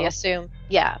Elrath would probably so- assume.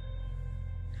 Yeah.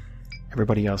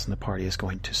 Everybody else in the party is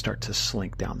going to start to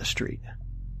slink down the street.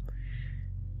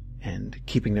 And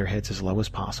keeping their heads as low as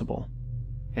possible,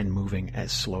 and moving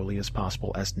as slowly as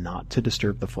possible as not to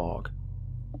disturb the fog.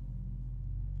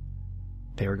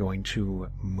 They are going to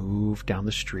move down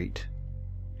the street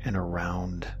and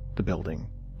around the building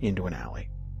into an alley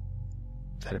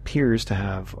that appears to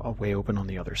have a way open on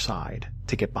the other side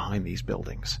to get behind these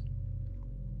buildings.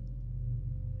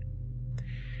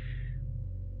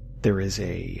 There is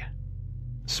a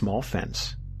small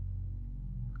fence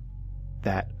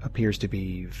that appears to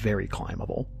be very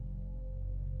climbable,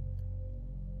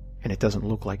 and it doesn't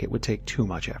look like it would take too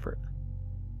much effort.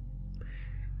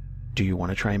 Do you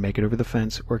want to try and make it over the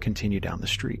fence or continue down the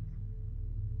street?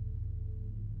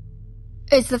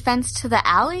 Is the fence to the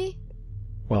alley?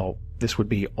 Well, this would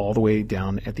be all the way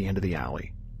down at the end of the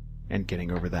alley, and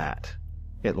getting over that,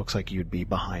 it looks like you'd be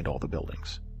behind all the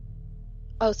buildings.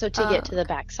 Oh, so to get to the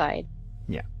backside.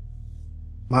 Yeah.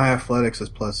 My athletics is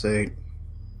 +8.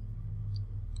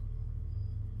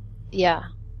 Yeah.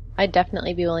 I'd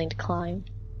definitely be willing to climb.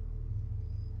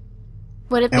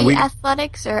 Would it And be we-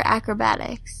 athletics or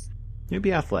acrobatics? It'd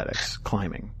be athletics,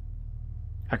 climbing.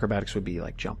 Acrobatics would be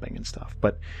like jumping and stuff.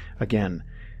 But again,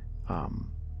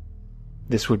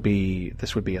 this would be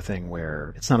a thing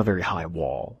where it's not a very high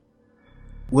wall.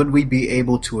 Would we be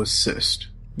able to assist?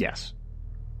 Yes.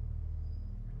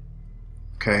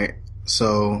 Okay,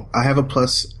 so I have a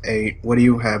 +8. What do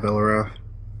you have, Elra?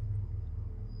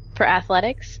 For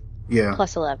athletics, Yeah.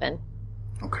 +11.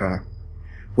 Okay.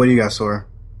 What do you got, Sora?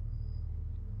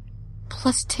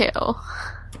 +2.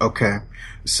 Okay.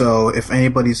 So if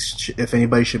anybody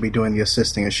should be doing the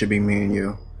assisting, it should be me and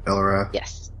you, Elra.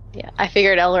 Yes. Yeah. I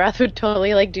figured Elrath would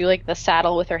totally like do like the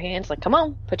saddle with her hands, like, come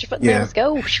on, put your foot in there, Yeah. let's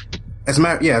go. As a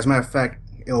matter of fact,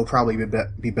 it'll probably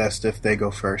be best if they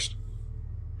go first.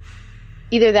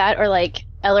 Either that or like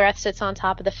Elrath sits on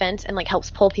top of the fence and like helps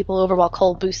pull people over while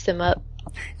Cole boosts them up.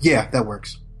 Yeah, that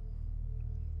works.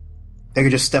 They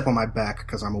could just step on my back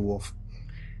because I'm a wolf.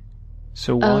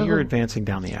 So while Oh, you're advancing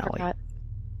down the alley, Forgot.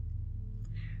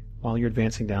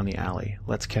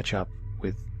 let's catch up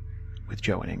with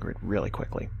Joe and Ingrid really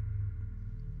quickly.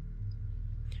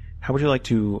 How would you like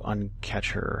to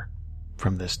uncatch her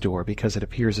from this door? Because it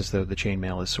appears as though the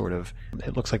chainmail is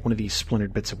it looks like one of these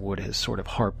splintered bits of wood has sort of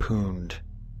harpooned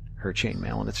her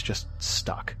chainmail and it's just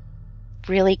stuck.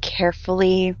 Really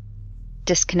carefully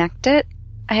disconnect it.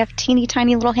 I have teeny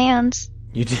tiny little hands.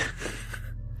 You do?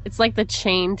 It's like the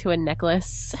chain to a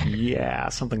necklace. Yeah,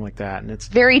 something like that. And it's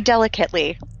Very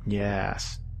delicately.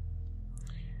 Yes.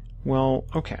 Well,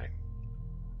 okay.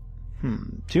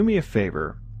 Do me a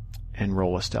favor and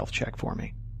roll a stealth check for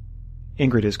me.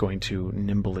 Ingrid is going to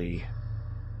nimbly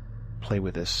play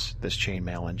with this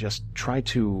chainmail and just try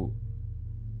to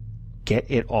get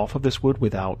it off of this wood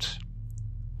without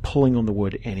pulling on the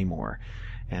wood anymore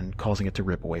and causing it to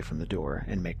rip away from the door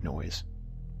and make noise.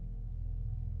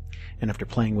 And after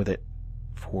playing with it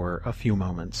for a few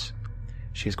moments,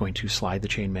 she's going to slide the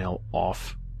chainmail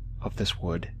off of this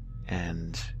wood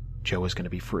and Joe is going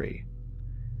to be free.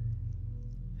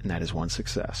 And that is one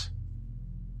success.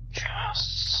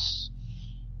 Yes.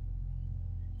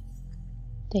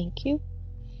 Thank you.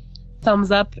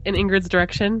 Thumbs up in Ingrid's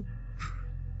direction.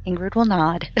 Ingrid will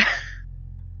nod.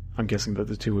 I'm guessing that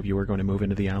the two of you are going to move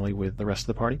into the alley with the rest of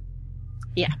the party?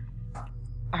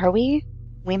 Are we?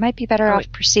 We might be better Are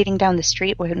off proceeding down the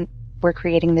street when we're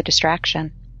creating the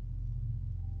distraction.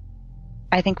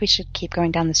 I think we should keep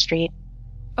going down the street.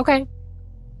 Okay.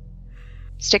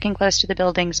 Sticking close to the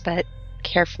buildings, but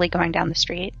carefully going down the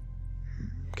street.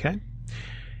 Okay.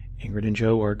 Ingrid and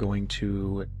Joe are going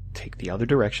to take the other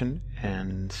direction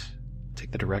and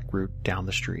take the direct route down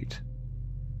the street.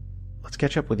 Let's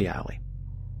catch up with the alley.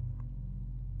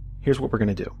 Here's what we're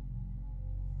going to do.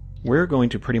 We're going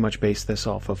to pretty much base this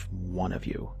off of one of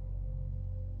you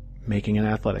making an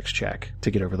athletics check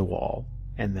to get over the wall,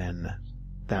 and then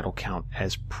that'll count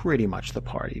as pretty much the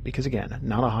party, because again,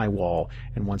 not a high wall,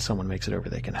 and once someone makes it over,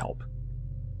 they can help.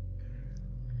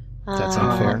 Does that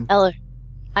sound fair? Eller,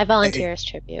 I volunteer as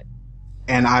tribute.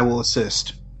 And I will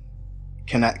assist.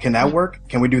 Can that work?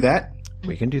 Can we do that?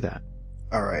 We can do that.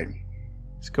 All right.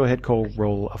 Let's go ahead, Cole,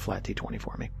 roll a flat D20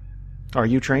 for me. Are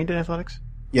you trained in athletics?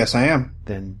 Yes, I am.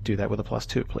 Then do that with a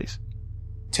 +2, please.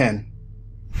 10.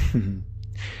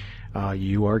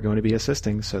 You are going to be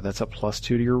assisting, so that's a +2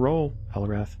 to your roll,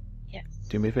 Elrath. Yes.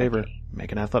 Do me a favor. Okay.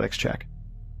 Make an athletics check.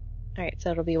 Alright,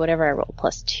 so it'll be whatever I roll,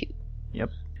 +2.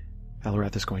 Yep.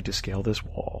 Elrath is going to scale this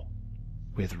wall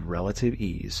with relative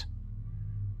ease,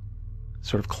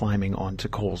 sort of climbing onto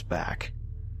Cole's back,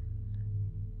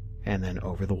 and then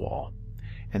over the wall.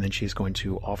 And then she's going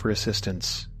to offer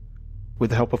assistance, with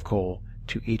the help of Cole,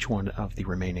 to each one of the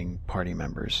remaining party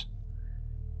members.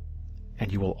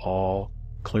 And you will all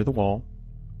clear the wall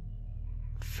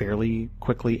fairly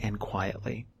quickly and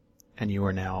quietly. And you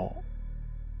are now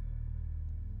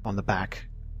on the back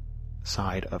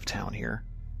side of town here,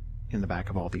 in the back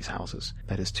of all these houses.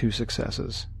 That is 2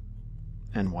 successes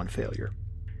and 1 failure.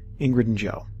 Ingrid and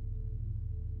Joe,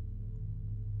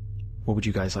 what would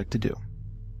you guys like to do?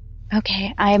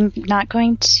 Okay, I'm not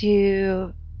going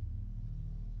to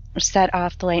set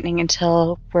off the lightning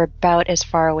until we're about as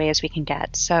far away as we can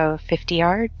get. So 50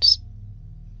 yards?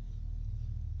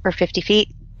 Or 50 feet?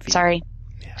 Sorry.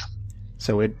 Yeah.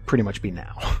 So it'd pretty much be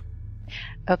now.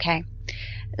 Okay.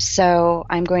 So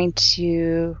I'm going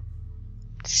to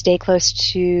stay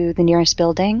close to the nearest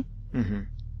building. Mm-hmm.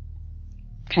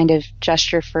 Kind of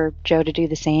gesture for Joe to do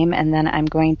the same, and then I'm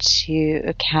going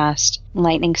to cast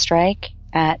Lightning Strike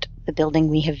at the building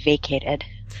we have vacated.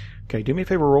 Okay, do me a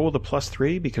favor, roll with a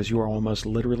 +3, because you are almost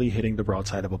literally hitting the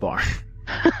broadside of a barn.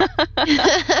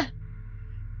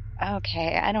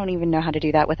 Okay, I don't even know how to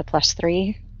do that with a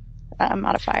 +3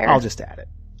 modifier. I'll just add it.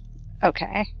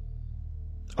 Okay.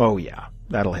 Oh yeah,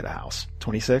 that'll hit a house.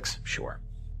 26? Sure.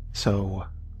 So,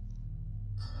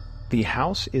 the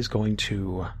house is going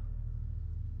to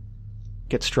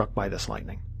get struck by this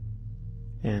lightning.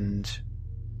 And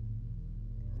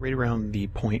right around the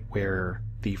point where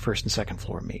the first and second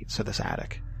floor meet, so this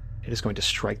attic, it is going to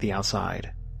strike the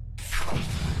outside.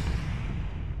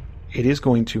 It is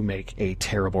going to make a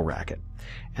terrible racket.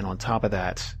 And on top of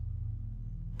that,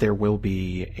 there will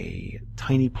be a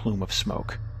tiny plume of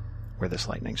smoke where this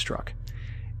lightning struck.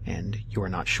 And you are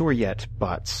not sure yet,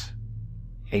 but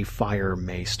a fire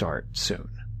may start soon.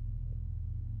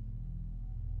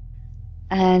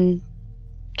 And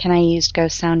can I use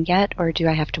Ghost Sound yet, or do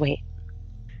I have to wait?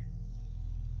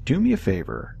 Do me a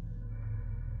favor.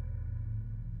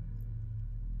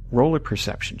 Roll a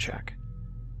perception check.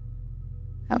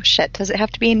 Oh shit, does it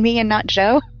have to be me and not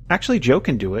Joe? Actually, Joe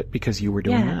can do it because you were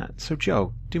doing Yeah. that. So,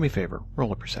 Joe, do me a favor.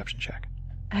 Roll a perception check.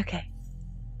 Okay.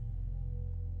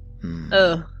 Hmm.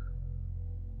 Oh.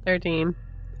 13.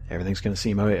 Everything's going to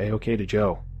seem okay to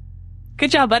Joe.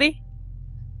 Good job, buddy.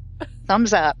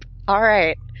 Thumbs up. All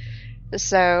right.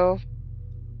 So,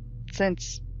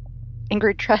 since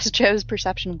Ingrid trusts Joe's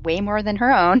perception way more than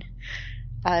her own,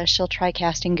 she'll try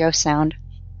casting Ghost Sound.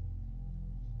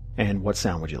 And what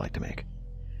sound would you like to make?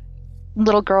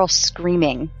 Little girl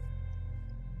screaming.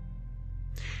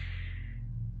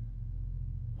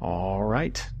 All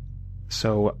right.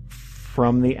 So,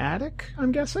 from the attic,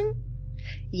 I'm guessing?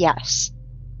 Yes.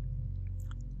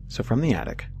 So, from the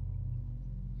attic,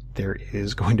 there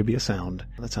is going to be a sound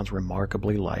that sounds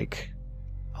remarkably like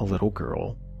a little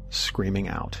girl screaming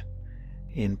out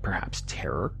in perhaps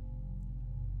terror.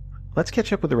 Let's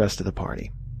catch up with the rest of the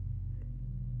party.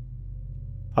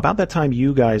 About that time,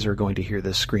 you guys are going to hear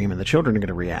this scream, and the children are going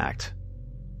to react.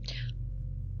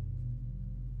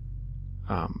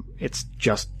 It's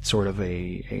just sort of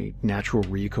a natural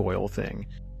recoil thing.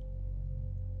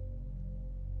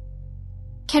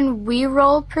 Can we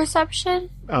roll perception?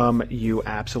 You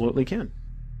absolutely can.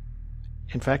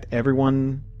 In fact,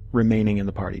 everyone remaining in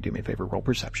the party, do me a favor, roll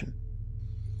perception.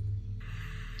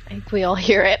 I think we all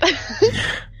hear it.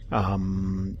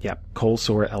 Yep. Cole,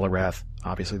 Sora, Elarath.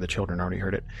 Obviously, the children already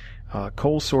heard it.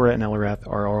 Cole, Sora, and Elarath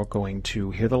are all going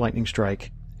to hear the lightning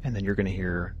strike, and then you're going to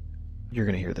hear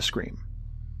the scream.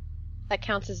 That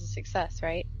counts as a success,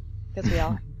 right? Because we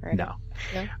all heard No.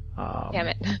 it. No? Damn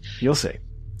it. You'll see.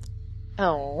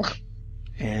 Oh.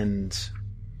 And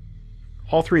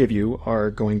all three of you are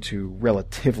going to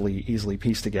relatively easily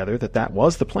piece together that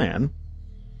was the plan,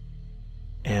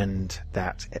 and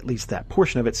that at least that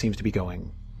portion of it seems to be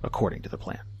going according to the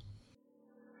plan.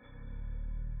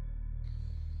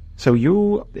 So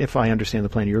you, if I understand the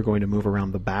plan, you're going to move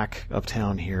around the back of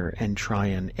town here and try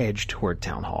and edge toward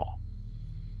Town Hall.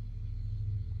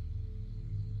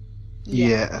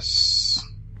 Yes.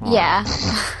 Yeah.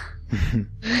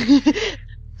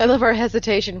 I love our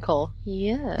hesitation, Cole.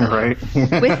 Yeah. Right?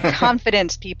 With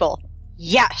confidence, people.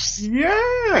 Yes!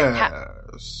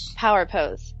 Yes. Power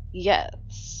pose.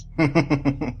 Yes. Yes.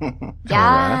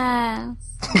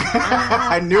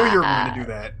 I knew you were going to do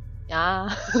that.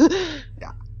 Ah.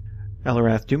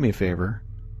 Elarath, do me a favor.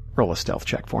 Roll a stealth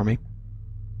check for me.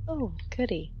 Oh,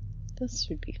 goody. This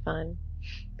would be fun.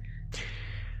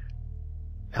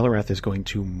 Elarath is going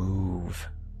to move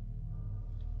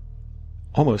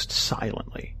almost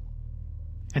silently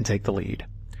and take the lead,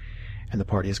 and the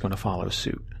party is going to follow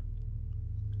suit.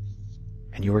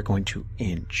 And you are going to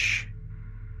inch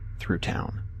through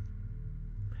town.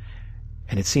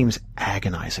 And it seems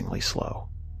agonizingly slow.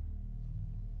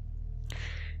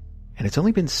 And it's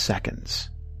only been seconds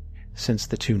since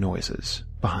the two noises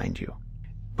behind you,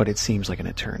 but it seems like an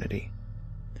eternity.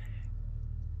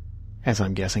 As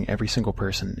I'm guessing, every single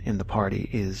person in the party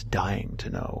is dying to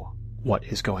know what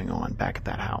is going on back at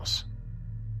that house.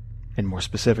 And more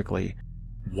specifically,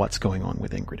 what's going on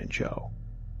with Ingrid and Joe.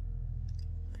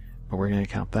 But we're going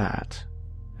to count that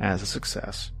as a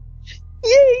success.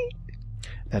 Yay!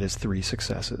 That is 3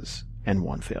 successes and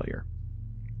 1 failure.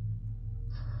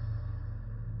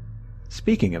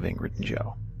 Speaking of Ingrid and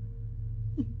Joe,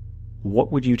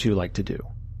 what would you two like to do?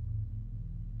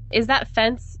 Is that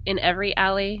fence in every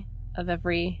alley of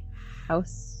every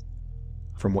house?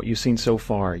 From what you've seen so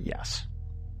far, yes.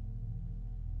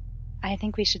 I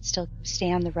think we should still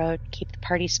stay on the road, keep the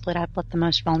party split up, let the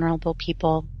most vulnerable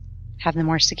people have the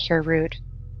more secure route.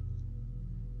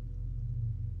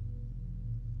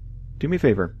 Do me a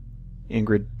favor,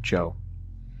 Ingrid, Joe,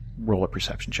 roll a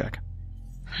perception check.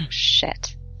 Oh,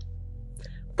 shit.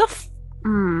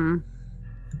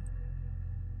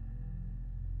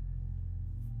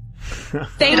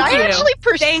 Thank Did you. I actually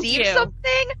Thank perceive you.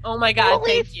 something? Oh my god,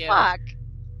 Holy thank you. fuck.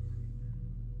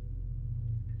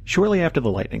 Shortly after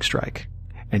the lightning strike,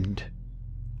 and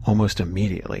almost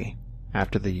immediately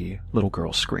after the little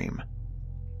girl's scream,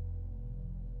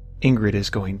 Ingrid is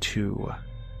going to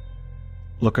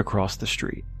look across the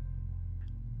street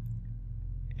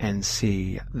and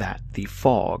see that the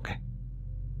fog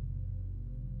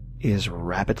is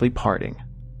rapidly parting,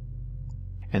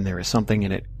 and there is something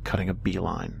in it cutting a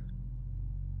beeline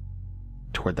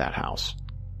toward that house.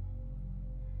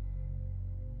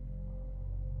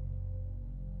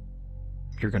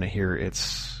 You're going to hear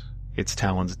its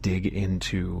talons dig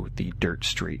into the dirt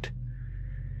street.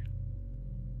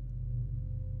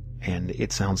 And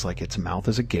it sounds like its mouth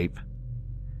is agape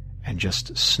and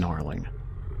just snarling.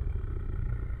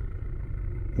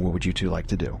 What would you two like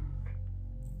to do?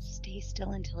 Stay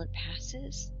still until it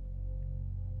passes?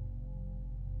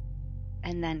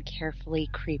 and then carefully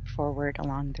creep forward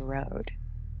along the road.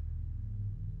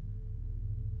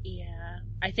 Yeah.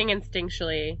 I think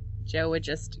instinctually, Joe would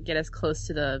just get as close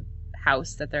to the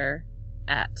house that they're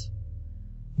at,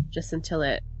 just until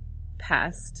it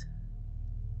passed.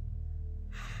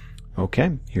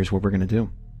 Okay, here's what we're going to do.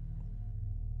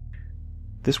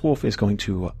 This wolf is going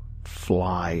to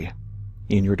fly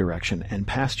in your direction and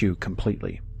past you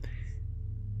completely,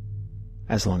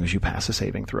 as long as you pass a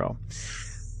saving throw.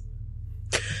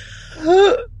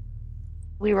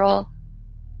 We roll.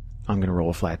 I'm going to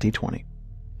roll a flat d20.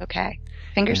 Okay.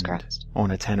 Fingers And crossed. on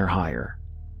a 10 or higher,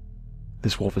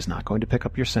 this wolf is not going to pick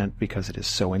up your scent because it is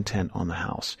so intent on the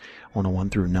house. On a 1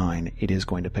 through 9, it is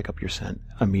going to pick up your scent,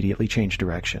 immediately change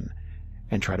direction,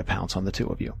 and try to pounce on the two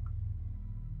of you.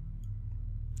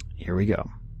 Here we go.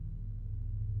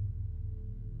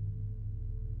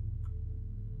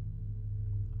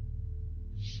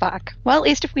 Fuck. Well, at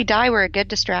least if we die, we're a good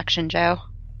distraction, Joe.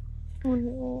 Oh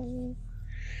no.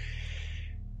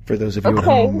 For those of you at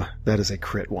home, that is a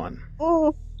crit 1.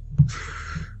 Oh.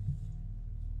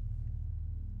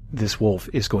 This wolf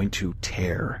is going to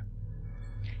tear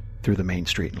through the main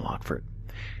street in Lockford.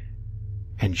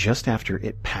 And just after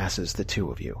it passes the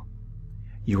two of you,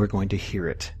 you are going to hear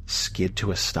it skid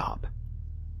to a stop.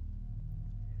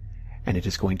 And it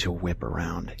is going to whip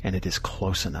around, and it is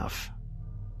close enough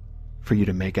for you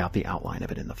to make out the outline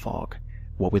of it in the fog.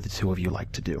 What would the two of you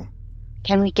like to do?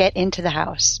 Can we get into the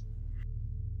house?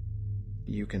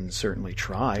 You can certainly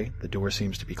try. The door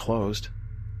seems to be closed.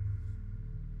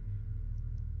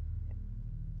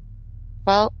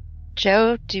 Well,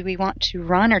 Joe, do we want to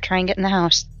run or try and get in the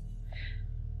house?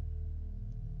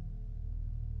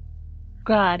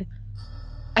 God.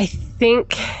 I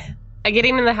think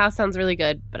getting in the house sounds really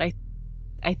good, but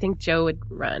I think Joe would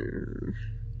run.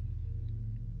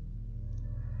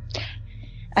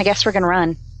 I guess we're gonna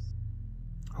run.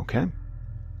 Okay.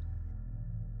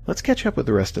 Let's catch up with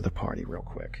the rest of the party real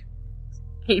quick.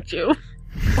 Hate you.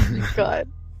 God.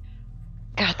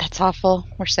 God, that's awful.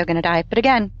 We're so gonna die. But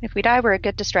again, if we die, we're a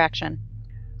good distraction.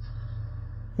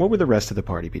 What would the rest of the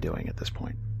party be doing at this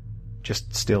point?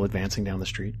 Just still advancing down the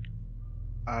street?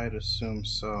 I'd assume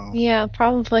so. Yeah,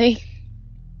 probably.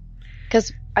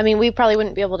 Because, I mean, we probably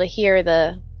wouldn't be able to hear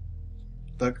the...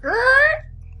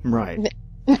 Right.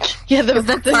 Yeah,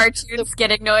 The cartoon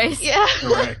skidding noise. Yeah.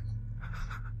 Right.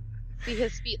 See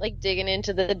his feet, like, digging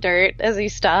into the dirt as he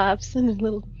stops. And a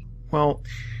little... Well,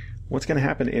 what's going to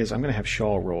happen is I'm going to have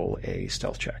Shaw roll a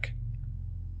stealth check.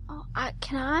 Oh,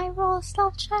 can I roll a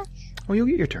stealth check? Oh, you'll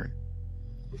get your turn.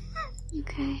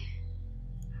 Okay.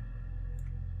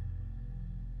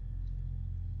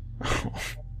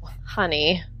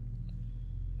 Honey.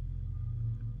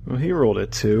 Well, he rolled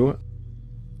it too.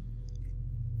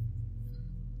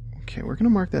 Okay, we're going to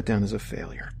mark that down as a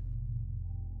failure.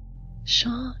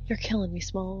 Shaw, you're killing me,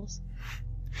 Smalls.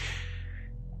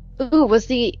 Ooh, was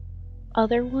the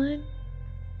other one?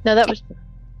 No, that was...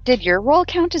 Did your roll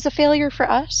count as a failure for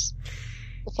us?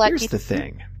 Here's the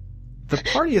thing. The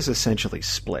party is essentially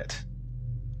split.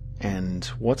 And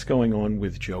what's going on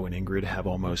with Joe and Ingrid have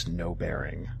almost no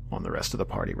bearing on the rest of the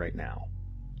party right now.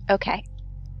 Okay.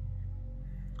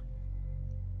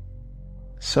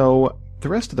 So, the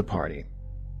rest of the party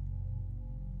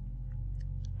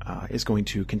is going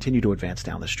to continue to advance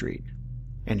down the street.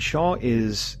 And Shaw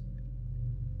is,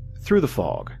 through the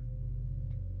fog,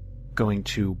 going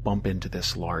to bump into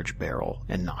this large barrel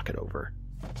and knock it over.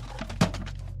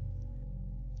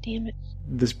 Damn it.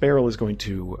 This barrel is going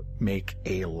to make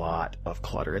a lot of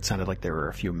clutter. It sounded like there were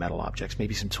a few metal objects,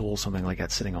 maybe some tools, something like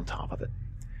that, sitting on top of it.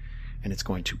 And it's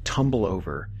going to tumble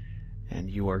over,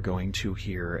 and you are going to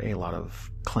hear a lot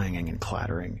of clanging and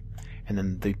clattering. And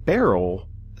then the barrel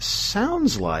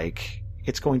sounds like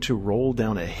it's going to roll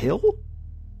down a hill?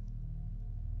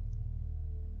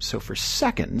 So for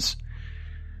seconds,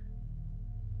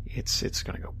 it's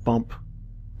going to go bump,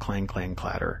 clang, clang,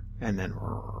 clatter, and then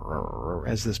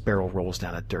as this barrel rolls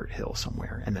down a dirt hill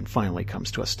somewhere, and then finally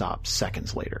comes to a stop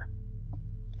seconds later.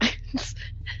 It's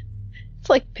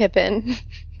like Pippin.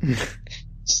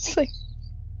 Just like,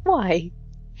 why?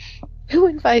 Who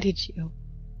invited you?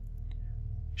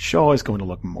 Shaw is going to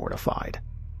look mortified.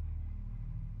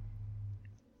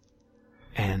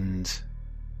 And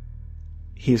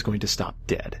he is going to stop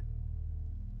dead.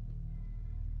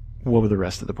 What would the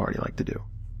rest of the party like to do?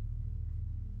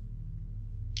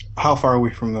 How far are we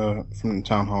from the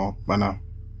town hall by now?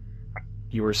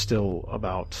 You are still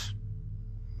about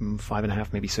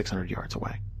 5.5, maybe 600 yards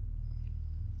away.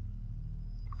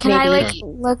 Can I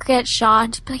look at Shaw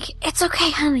and just be like, "It's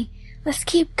okay, honey. Let's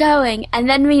keep going." And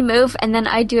then we move, and then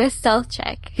I do a stealth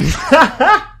check.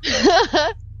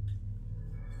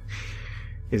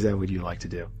 Is that what you like to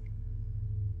do?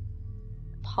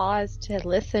 Pause to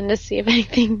listen to see if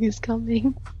anything is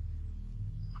coming.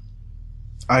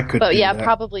 I could But do yeah, that.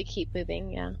 probably keep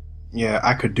moving, yeah. Yeah,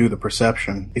 I could do the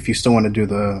perception if you still want to do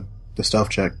the stealth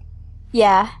check.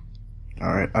 Yeah.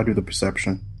 All right, I'll do the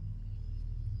perception.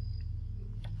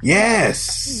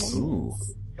 Yes! Ooh.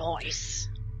 Nice.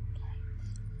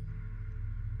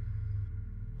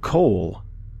 Cole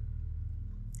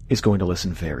is going to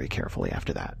listen very carefully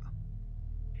after that.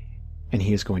 And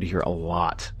he is going to hear a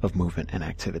lot of movement and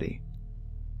activity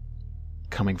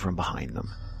coming from behind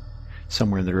them,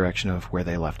 somewhere in the direction of where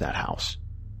they left that house.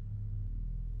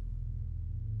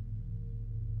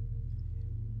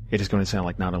 It is going to sound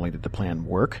like not only did the plan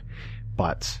work,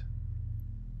 but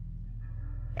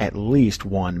at least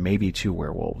one, maybe two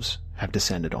werewolves have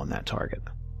descended on that target.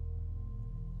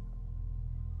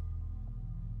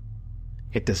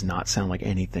 It does not sound like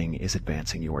anything is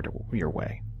advancing your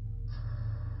way.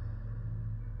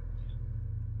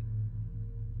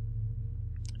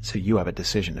 So you have a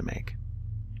decision to make.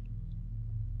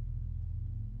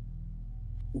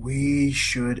 We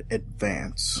should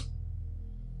advance.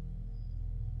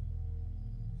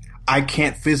 I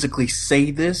can't physically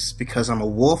say this because I'm a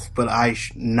wolf, but I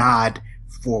nod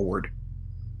forward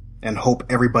and hope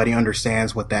everybody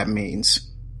understands what that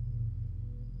means.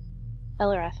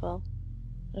 Elrath will.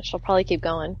 She'll probably keep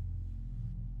going.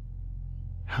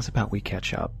 How's about we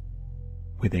catch up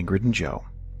with Ingrid and Joe?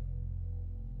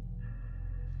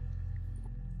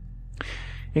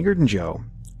 Ingrid and Joe,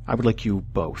 I would like you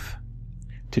both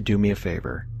to do me a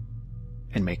favor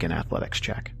and make an athletics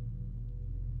check.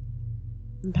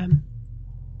 Okay.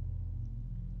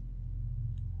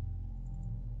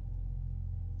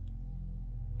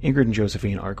 Ingrid and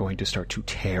Josephine are going to start to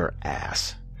tear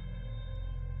ass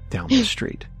down the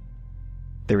street.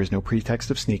 There is no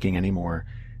pretext of sneaking anymore.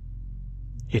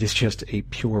 It is just a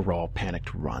pure, raw,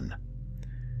 panicked run.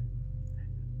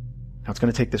 Now, it's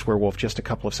going to take this werewolf just a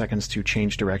couple of seconds to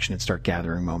change direction and start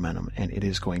gathering momentum, and it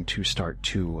is going to start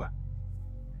to...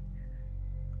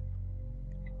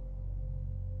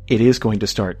 It is going to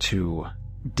start to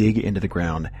dig into the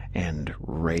ground and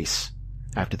race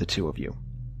after the two of you.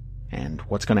 And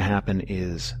what's going to happen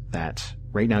is that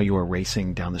right now you are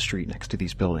racing down the street next to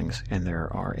these buildings, and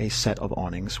there are a set of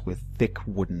awnings with thick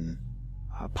wooden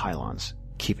pylons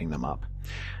keeping them up.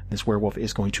 This werewolf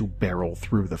is going to barrel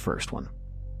through the first one.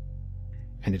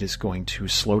 And it is going to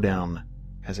slow down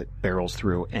as it barrels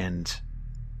through, and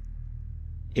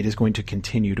it is going to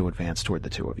continue to advance toward the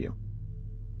two of you.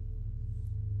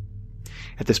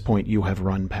 At this point, you have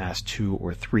run past 2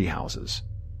 or 3 houses,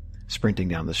 sprinting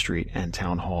down the street, and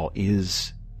Town Hall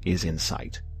is in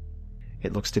sight.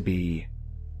 It looks to be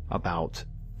about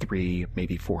 3,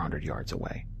 maybe 400 yards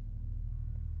away.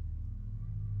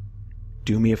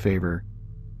 Do me a favor.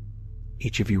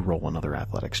 Each of you roll another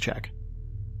athletics check.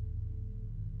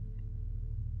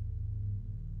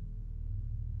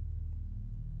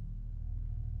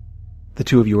 The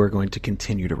two of you are going to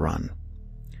continue to run.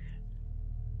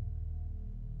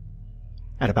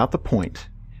 At about the point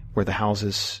where the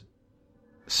houses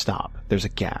stop, there's a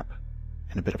gap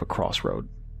and a bit of a crossroad.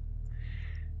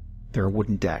 There are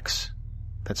wooden decks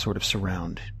that sort of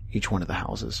surround each one of the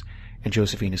houses, and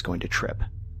Josephine is going to trip,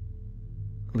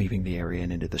 leaving the area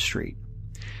and into the street.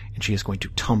 And she is going to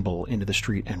tumble into the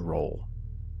street and roll.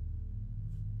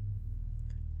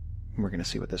 And we're going to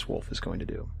see what this wolf is going to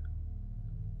do.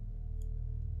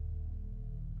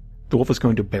 The wolf is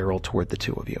going to barrel toward the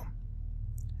two of you,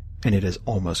 and it has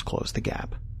almost closed the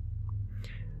gap.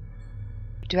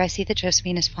 Do I see that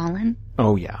Josephine has fallen?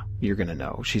 Oh yeah, you're going to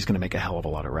know. She's going to make a hell of a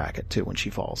lot of racket, too, when she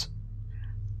falls.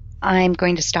 I'm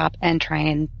going to stop and try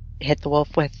and hit the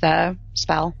wolf with a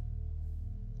spell.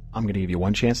 I'm going to give you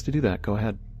one chance to do that. Go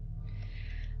ahead.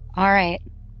 All right.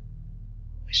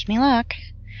 Wish me luck.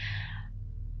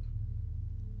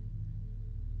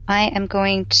 I am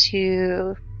going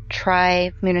to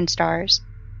try Moon and Stars.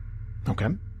 Okay.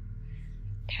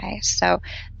 Okay, so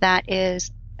that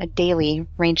is a daily,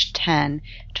 range 10,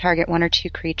 target 1 or 2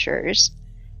 creatures.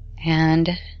 And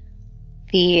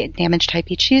the damage type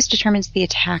you choose determines the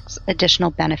attack's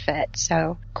additional benefit.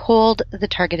 So cold, the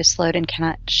target is slowed and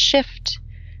cannot shift.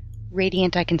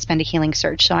 Radiant, I can spend a healing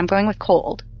surge. So I'm going with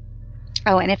cold.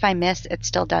 Oh, and if I miss, it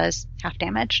still does half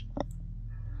damage.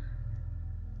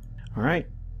 All right.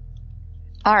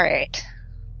 All right.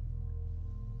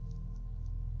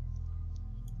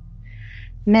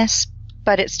 Miss,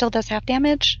 but it still does half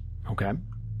damage. Okay.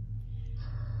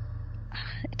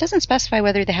 It doesn't specify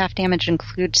whether the half damage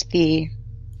includes the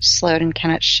slowed and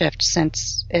cannot shift,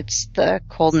 since it's the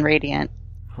cold and radiant.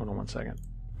 Hold on one second.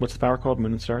 What's the power called?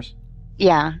 Moon and Stars?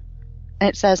 Yeah.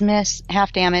 It says miss,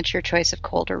 half damage, your choice of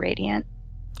cold or radiant.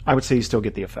 I would say you still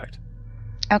get the effect.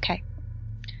 Okay.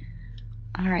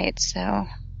 Alright, so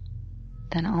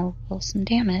then I'll roll some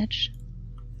damage.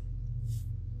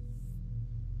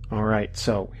 Alright,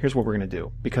 so here's what we're going to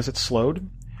do. Because it's slowed,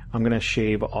 I'm going to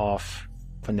shave off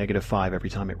a -5 every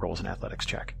time it rolls an athletics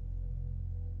check.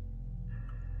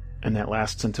 And that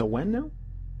lasts until when now?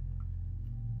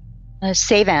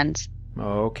 Save ends.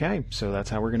 Okay, so that's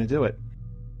how we're going to do it.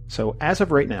 So as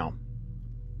of right now,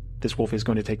 this wolf is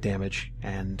going to take damage,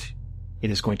 and it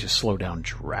is going to slow down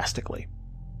drastically.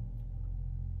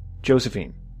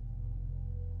 Josephine,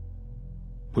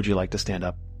 would you like to stand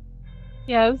up?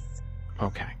 Yes.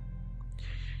 Okay.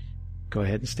 Go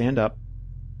ahead and stand up.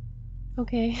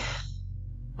 Okay.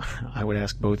 I would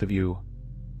ask both of you,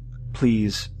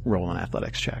 please roll an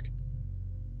athletics check.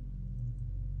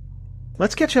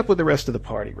 Let's catch up with the rest of the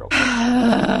party real quick.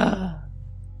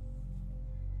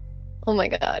 Oh my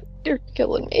god, you're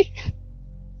killing me.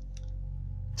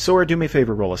 Sora, do me a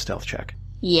favor, roll a stealth check.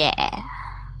 Yeah.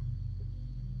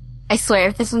 I swear,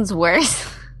 if this one's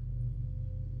worse.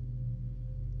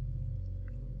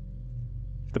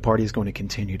 The party is going to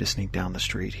continue to sneak down the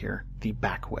street here, the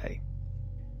back way.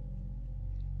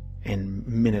 And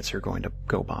minutes are going to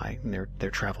go by, and they're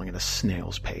traveling at a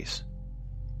snail's pace.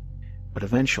 But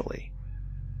eventually,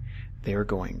 they're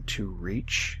going to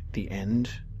reach the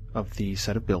end of the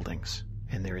set of buildings,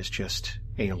 and there is just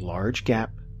a large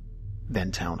gap, then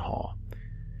town hall.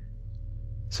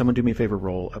 Someone do me a favor,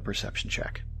 roll a perception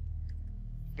check.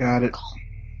 Got it.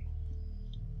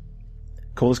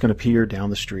 Cole is going to peer down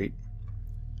the street.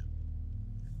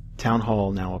 Town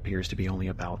hall now appears to be only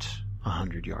about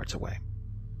 100 yards away.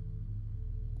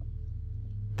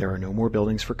 There are no more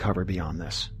buildings for cover beyond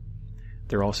this.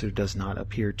 There also does not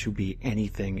appear to be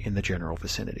anything in the general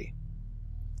vicinity.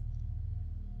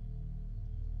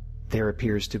 There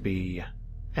appears to be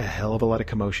a hell of a lot of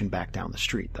commotion back down the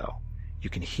street, though. You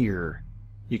can hear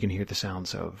the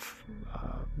sounds of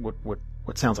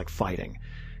what sounds like fighting,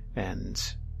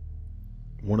 and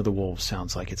one of the wolves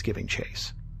sounds like it's giving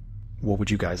chase. What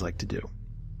would you guys like to do?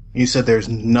 You said there's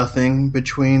nothing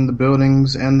between the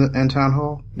buildings and town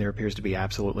hall? There appears to be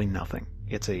absolutely nothing.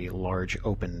 It's a large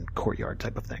open courtyard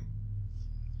type of thing.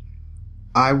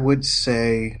 I would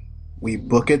say we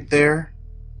book it there.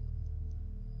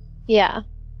 Yeah.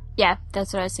 Yeah,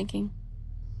 that's what I was thinking.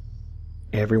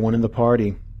 Everyone in the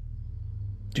party,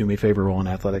 do me a favor, roll an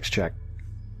athletics check.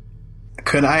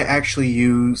 Could I actually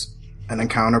use an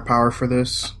encounter power for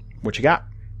this? What you got?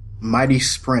 Mighty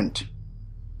Sprint.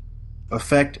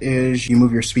 Effect is you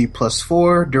move your speed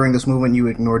 +4. During this movement, you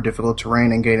ignore difficult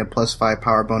terrain and gain a +5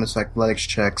 power bonus athletics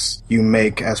checks you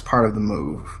make as part of the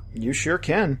move. You sure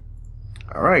can.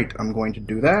 Alright, I'm going to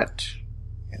do that.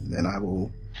 And then I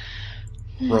will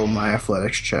roll my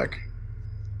athletics check.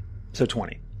 So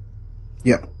 20.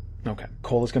 Yep. Okay.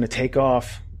 Cole is going to take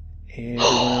off. Everyone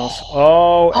else.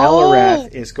 Oh,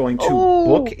 Elarath is going to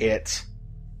book it.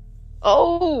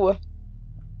 Oh!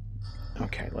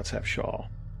 Okay, let's have Shaw.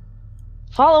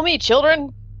 Follow me,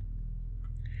 children!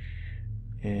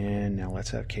 And now let's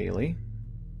have Kaylee.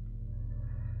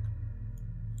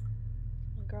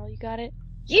 Girl, you got it?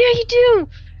 Yeah, you do!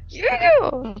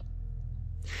 Yeah!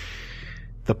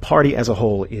 The party as a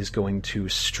whole is going to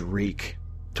streak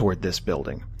toward this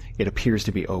building. It appears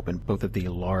to be open. Both of the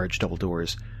large double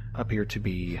doors appear to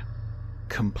be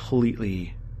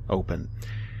completely open.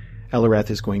 Elarath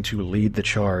is going to lead the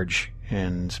charge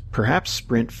and perhaps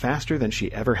sprint faster than she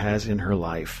ever has in her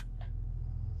life.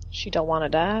 She don't want to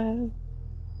die.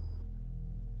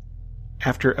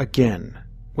 After, again,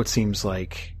 what seems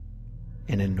like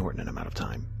an inordinate amount of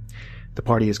time, the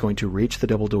party is going to reach the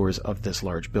double doors of this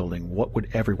large building. What would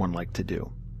everyone like to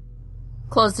do?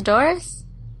 Close the doors?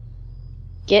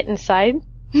 Get inside?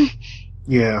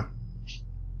 Yeah.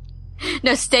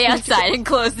 No, stay outside and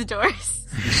close the doors.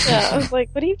 Yeah, I was like,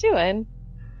 what are you doing?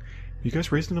 You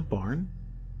guys raised in a barn?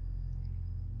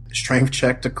 Strength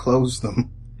check to close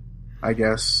them, I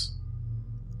guess.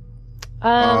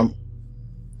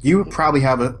 You would probably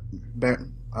have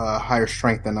a higher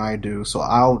strength than I do, so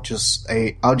I'll just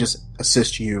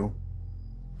assist you.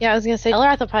 Yeah, I was gonna say,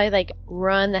 Elarath will probably, like,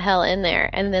 run the hell in there,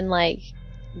 and then, like,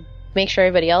 make sure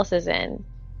everybody else is in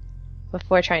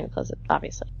before trying to close it,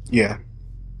 obviously. Yeah.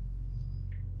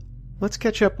 Let's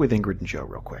catch up with Ingrid and Joe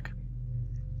real quick.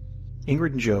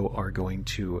 Ingrid and Joe are going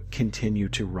to continue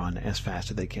to run as fast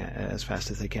as they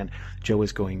can. Joe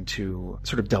is going to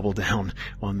sort of double down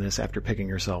on this after picking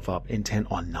herself up, intent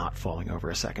on not falling over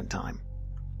a second time.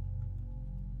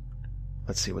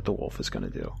 Let's see what the wolf is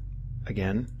going to do.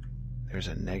 Again, there's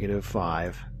a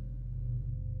 -5.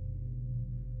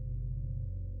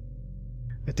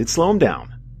 It did slow him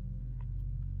down.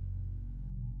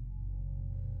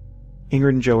 Ingrid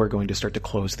and Joe are going to start to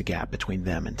close the gap between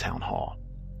them and Town Hall.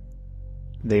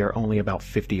 They are only about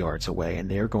 50 yards away, and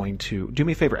they are going to... Do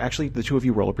me a favor, actually, the two of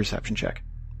you roll a perception check.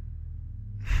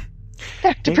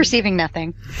 Back to perceiving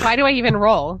nothing. Why do I even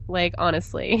roll? Like,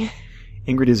 honestly.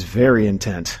 Ingrid is very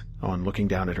intent on looking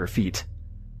down at her feet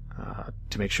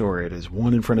to make sure it is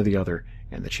one in front of the other,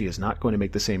 and that she is not going to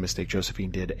make the same mistake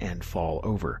Josephine did and fall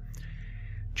over.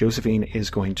 Josephine is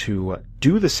going to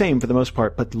do the same for the most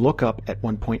part, but look up at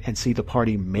one point and see the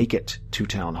party make it to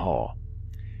Town Hall.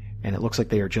 And it looks like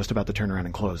they are just about to turn around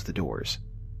and close the doors.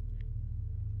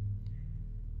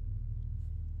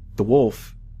 The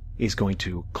wolf is going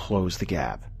to close the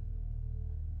gap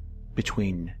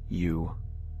between you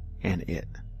and it.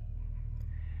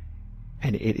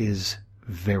 And it is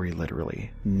very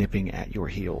literally nipping at your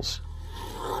heels.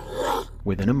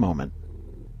 Within a moment,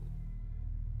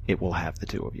 it will have the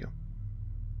two of you.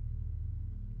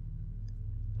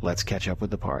 Let's catch up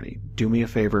with the party. Do me a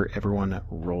favor, everyone,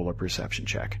 roll a perception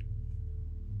check.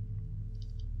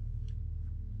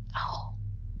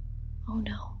 Oh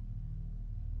no.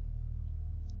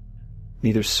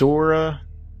 Neither Sora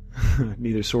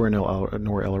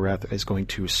nor Elarath is going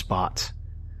to spot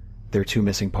their two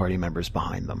missing party members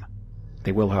behind them.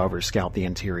 They will, however, scout the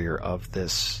interior of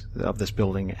this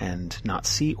building and not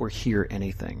see or hear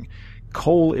anything.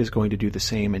 Cole is going to do the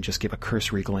same and just give a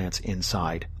cursory glance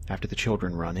inside. After the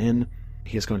children run in,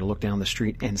 he is going to look down the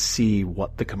street and see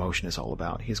what the commotion is all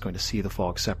about. He is going to see the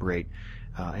fog separate,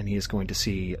 and he is going to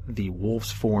see the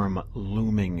wolf's form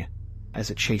looming as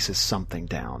it chases something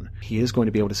down. He is going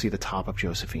to be able to see the top of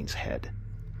Josephine's head.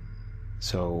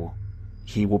 So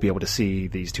he will be able to see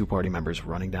these two party members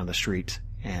running down the street,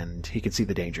 and he can see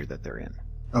the danger that they're in.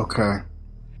 Okay.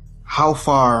 How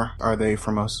far are they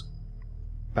from us?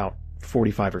 About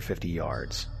 45 or 50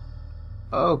 yards.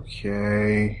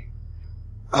 Okay.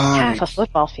 Half a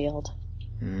football field.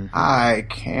 I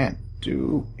can't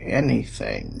do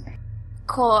anything.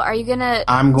 Cole, are you gonna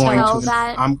I'm going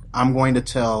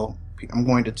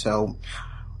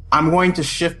to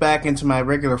shift back into my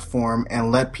regular form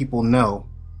and let people know.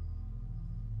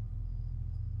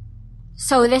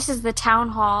 So this is the town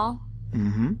hall.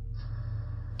 Mm-hmm.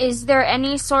 Is there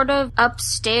any sort of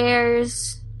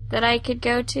upstairs that I could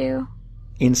go to?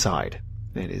 Inside.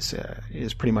 It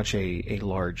is pretty much a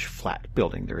large, flat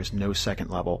building. There is no second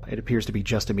level. It appears to be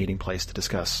just a meeting place to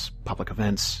discuss public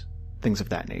events, things of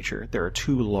that nature. There are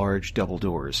two large double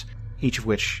doors, each of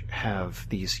which have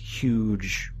these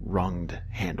huge runged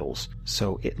handles.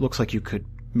 So it looks like you could,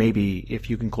 maybe, if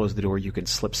you can close the door, you can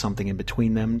slip something in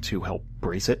between them to help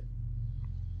brace it.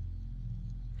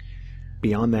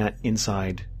 Beyond that,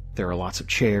 inside, there are lots of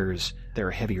chairs, there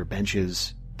are heavier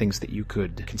benches, things that you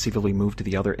could conceivably move to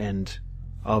the other end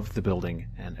of the building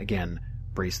and, again,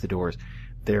 brace the doors.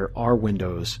 There are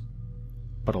windows,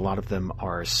 but a lot of them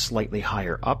are slightly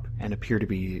higher up and appear to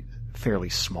be fairly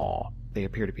small. They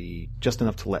appear to be just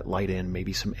enough to let light in,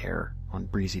 maybe some air on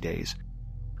breezy days.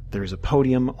 There's a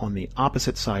podium on the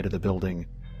opposite side of the building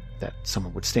that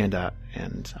someone would stand at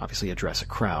and obviously address a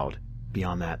crowd.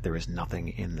 Beyond that, there is nothing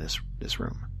in this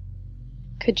room.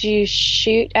 Could you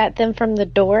shoot at them from the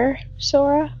door,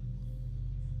 Sora?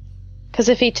 Because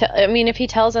if he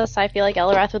tells us, I feel like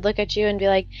Elarath would look at you and be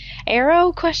like,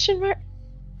 "Arrow? Question mark?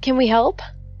 Can we help?"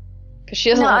 Because she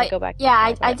doesn't want to go back.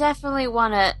 Yeah, I definitely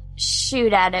want to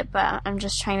shoot at it, but I'm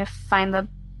just trying to find the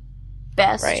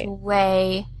best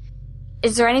way.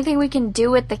 Is there anything we can do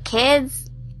with the kids?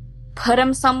 Put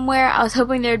them somewhere? I was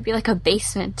hoping there would be like a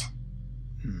basement.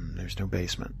 There's no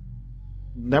basement.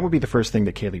 That would be the first thing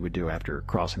that Kaylee would do after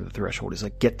crossing the threshold, is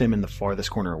like get them in the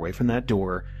farthest corner away from that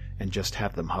door and just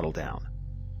have them huddle down.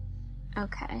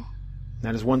 Okay.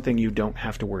 That is one thing you don't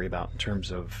have to worry about in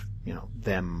terms of,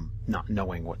 them not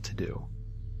knowing what to do.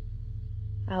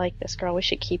 I like this girl. We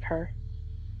should keep her.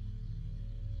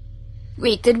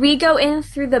 Wait, did we go in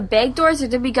through the big doors or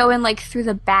did we go in through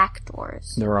the back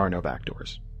doors? There are no back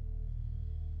doors.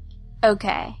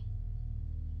 Okay.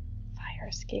 Fire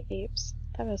escapes.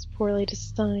 That was poorly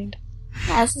designed.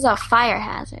 Yeah, this is a fire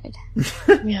hazard.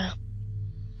 Yeah.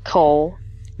 Cole.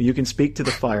 You can speak to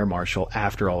the fire marshal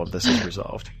after all of this is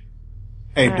resolved.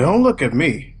 Hey, don't look at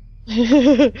me.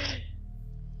 He's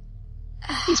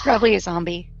probably a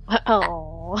zombie.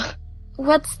 Oh.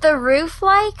 What's the roof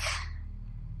like?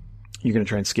 You gonna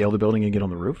try and scale the building and get on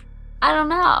the roof? I don't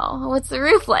know. What's the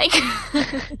roof like?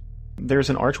 There's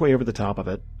an archway over the top of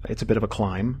it. It's a bit of a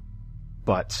climb,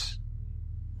 but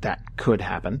that could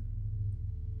happen.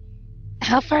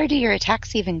 How far do your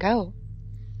attacks even go?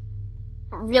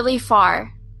 Really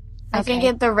far. I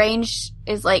think the range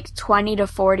is like 20 to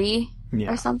 40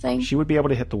 or something. She would be able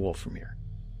to hit the wolf from here.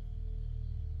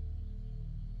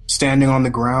 Standing on the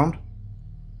ground?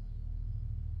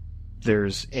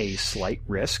 There's a slight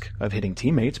risk of hitting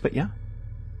teammates, but yeah.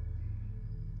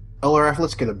 LRF,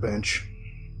 let's get a bench.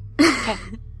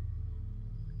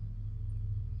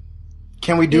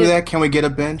 Can we do that? Can we get a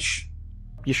bench?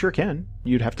 You sure can.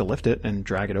 You'd have to lift it and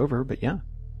drag it over, but yeah.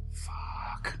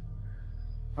 Fuck.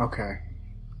 Okay.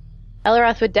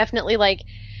 Elrath would definitely, like,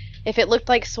 if it looked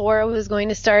like Sora was going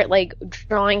to start, like,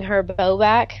 drawing her bow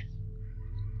back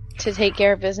to take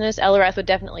care of business, Elrath would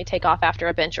definitely take off after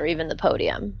a bench or even the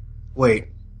podium. Wait.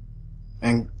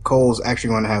 And Cole's actually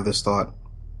going to have this thought.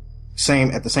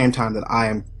 At the same time that I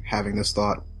am having this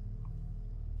thought.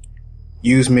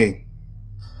 Use me.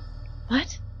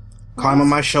 What? Climb on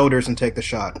my shoulders and take the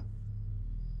shot.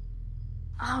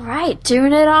 Alright,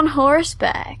 doing it on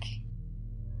horseback.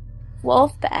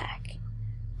 Wolfback.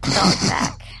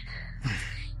 Dogback.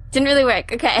 Didn't really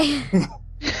work, okay.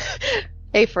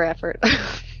 A for effort.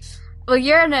 Well,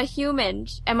 you're a human.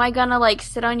 Am I gonna, like,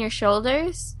 sit on your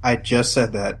shoulders? I just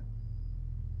said that.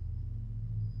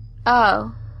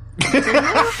 Oh.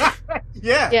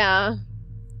 Yeah. Yeah.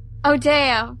 Oh,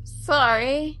 damn.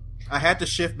 Sorry. I had to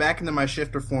shift back into my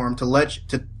shifter form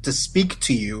to speak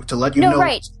to you, to let you know. No,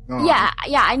 right. what's going on.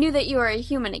 Yeah, I knew that you were a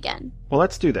human again. Well,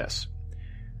 let's do this.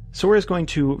 Sora is going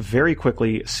to very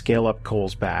quickly scale up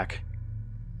Cole's back.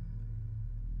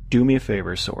 Do me a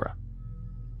favor, Sora.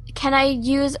 Can I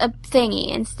use a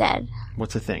thingy instead?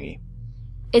 What's a thingy?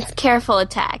 It's careful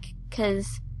attack,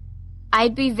 because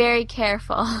I'd be very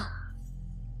careful.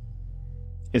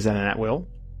 Is that an at-will?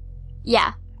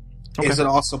 Yeah. Okay. Is it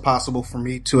also possible for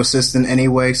me to assist in any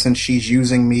way since she's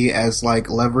using me as, like,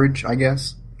 leverage, I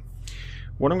guess?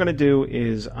 What I'm going to do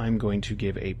is I'm going to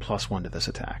give a +1 to this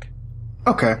attack.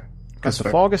 Okay. Because the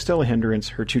fog is still a hindrance,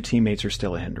 her two teammates are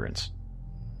still a hindrance.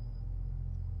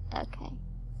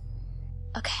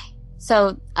 Okay.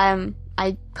 So,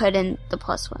 I put in the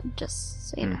 +1, just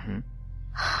so you know. Mm-hmm.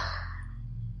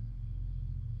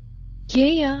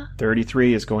 Yeah.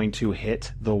 33 is going to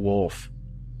hit the wolf.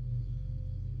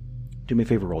 Do me a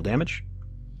favor, roll damage.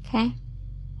 Okay.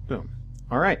 Boom.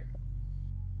 All right.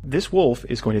 This wolf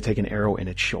is going to take an arrow in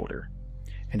its shoulder,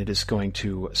 and it is going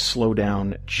to slow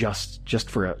down just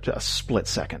for a split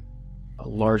second.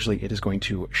 Largely, it is going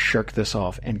to shirk this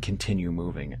off and continue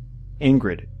moving.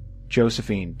 Ingrid,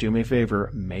 Josephine, do me a favor,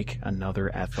 make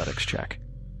another athletics check.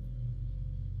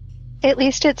 At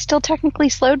least it's still technically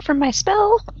slowed from my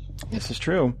spell. This is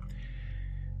true.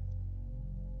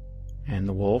 And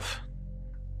the wolf,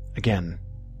 again,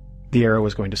 the arrow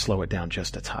is going to slow it down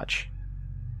just a touch.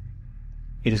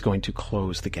 It is going to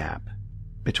close the gap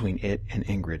between it and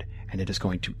Ingrid, and it is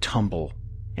going to tumble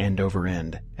end over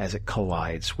end as it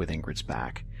collides with Ingrid's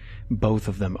back. Both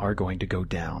of them are going to go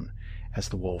down as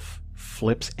the wolf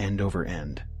flips end over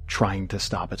end, trying to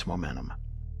stop its momentum.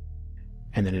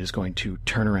 And then it is going to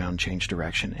turn around, change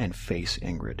direction, and face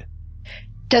Ingrid.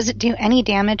 Does it do any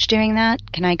damage doing that?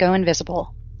 Can I go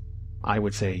invisible? I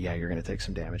would say, yeah, you're going to take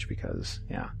some damage because,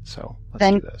 yeah, so let's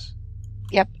Then- do this.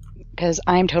 Yep, because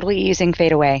I'm totally using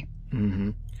Fade Away.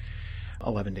 Mm-hmm.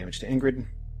 11 damage to Ingrid.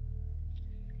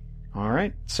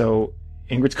 Alright, so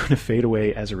Ingrid's going to fade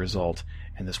away as a result,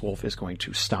 and this wolf is going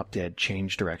to stop dead,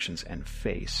 change directions, and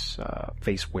face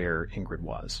where Ingrid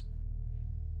was.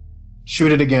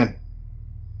 Shoot it again.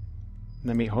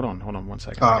 Hold on 1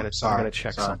 second. Oh, I gotta sorry.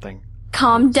 check Sorry. something.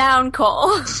 Calm down,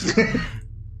 Cole.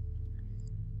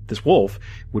 This wolf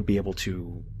would be able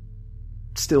to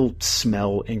still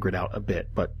smell Ingrid out a bit,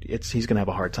 but he's going to have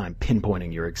a hard time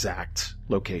pinpointing your exact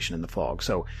location in the fog.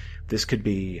 So this could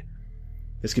be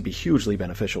hugely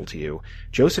beneficial to you.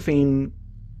 Josephine,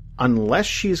 unless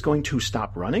she's going to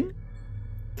stop running,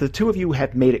 the two of you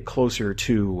have made it closer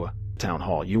to Town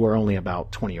Hall. You are only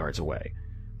about 20 yards away.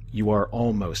 You are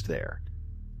almost there.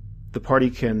 The party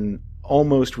can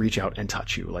almost reach out and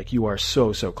touch you. Like, you are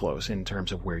so close in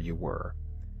terms of where you were.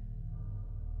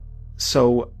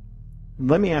 So,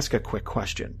 let me ask a quick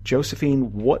question.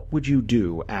 Josephine, what would you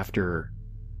do after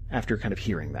kind of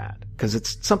hearing that? Because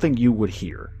it's something you would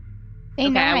hear. They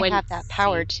Okay, know I I wouldn't have that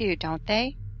power too, don't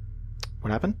they?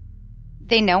 What happened?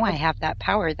 They know I have that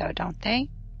power though, don't they?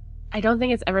 I don't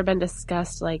think it's ever been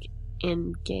discussed, like,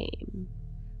 in game.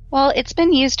 Well, it's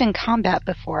been used in combat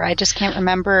before. I just can't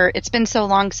remember. It's been so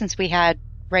long since we had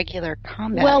regular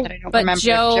combat Well, that I don't but remember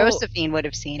Joe- if Josephine would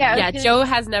have seen Yeah. it. Yeah, Joe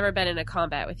has never been in a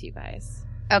combat with you guys.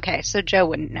 Okay, so Joe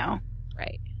wouldn't know.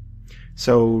 Right.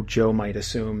 So Joe might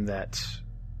assume that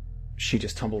she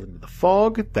just tumbled into the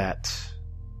fog, that...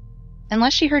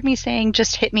 Unless she heard me saying,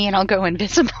 just hit me and I'll go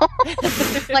invisible.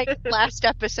 Like last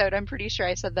episode, I'm pretty sure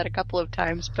I said that a couple of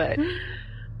times, but...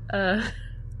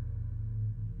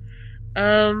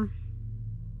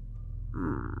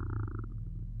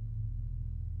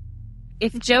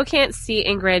 If Jo can't see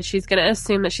Ingrid, she's going to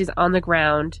assume that she's on the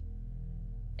ground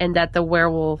and that the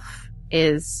werewolf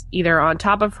is either on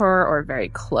top of her or very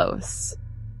close.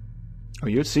 Oh,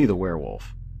 you'd see the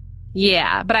werewolf.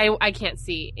 Yeah, but I can't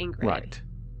see Ingrid. Right.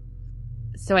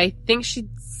 So I think she'd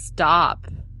stop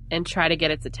and try to get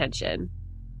its attention.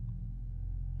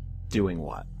 Doing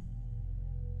what?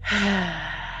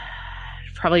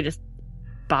 Probably just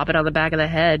bop it on the back of the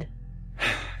head.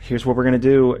 Here's what we're going to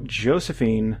do.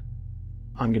 Josephine,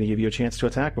 I'm going to give you a chance to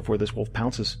attack before this wolf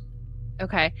pounces.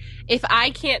 Okay. If I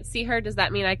can't see her, does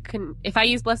that mean I couldn't... If I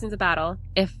use Blessings of Battle,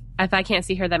 if I can't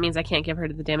see her, that means I can't give her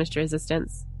the damage to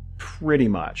resistance? Pretty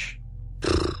much.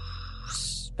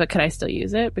 But could I still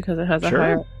use it because it has a Sure.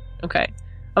 higher... Okay.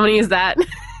 I'm going to use that.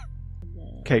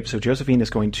 Okay, so Josephine is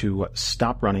going to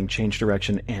stop running, change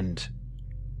direction, and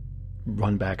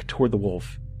run back toward the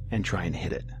wolf and try and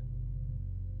hit it.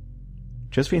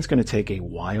 Josephine's going to take a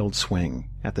wild swing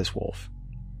at this wolf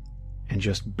and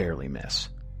just barely miss.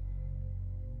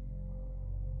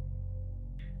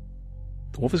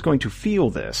 The wolf is going to feel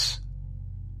this,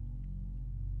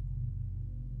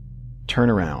 turn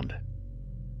around,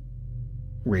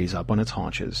 raise up on its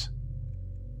haunches,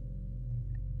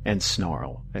 and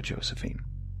snarl at Josephine.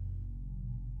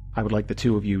 I would like the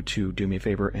two of you to do me a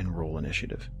favor and roll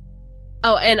initiative.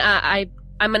 Oh, and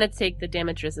I'm going to take the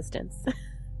damage resistance.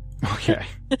 Okay.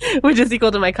 Which is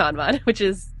equal to my con mod, which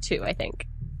is 2, I think.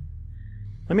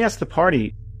 Let me ask the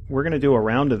party. We're going to do a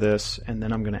round of this, and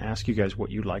then I'm going to ask you guys what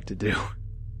you'd like to do.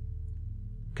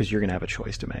 Because you're going to have a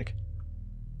choice to make.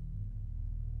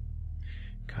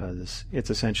 Because it's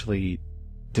essentially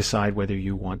decide whether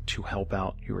you want to help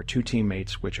out your two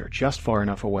teammates, which are just far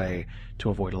enough away to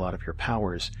avoid a lot of your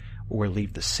powers, or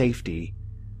leave the safety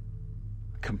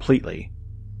completely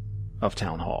of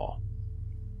Town Hall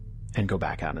and go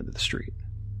back out into the street.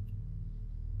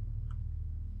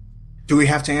 Do we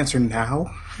have to answer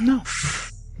now? No.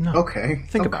 Okay.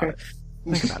 Think about it.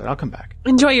 Think about it. I'll come back.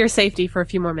 Enjoy your safety for a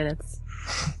few more minutes.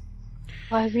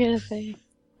 I was gonna say.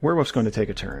 Werewolf's going to take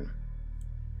a turn.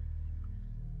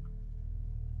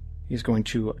 He's going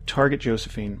to target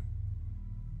Josephine.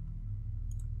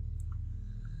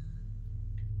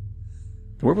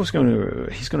 The werewolf's going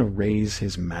to raise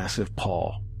his massive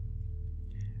paw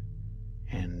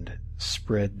and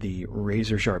spread the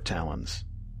razor-sharp talons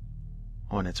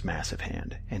on its massive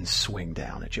hand and swing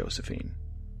down at Josephine.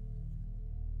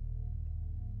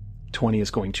 20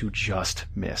 is going to just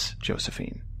miss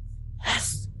Josephine.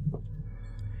 Yes.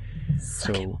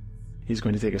 So he's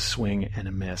going to take a swing and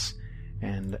a miss,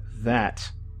 and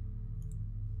that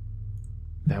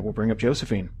will bring up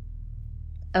Josephine.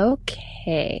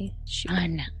 Okay. Shoot.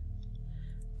 Run.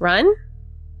 Run?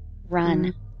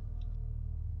 Run.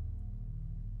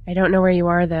 I don't know where you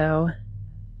are, though.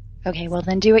 Okay, well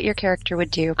then do what your character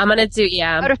would do. I'm gonna do,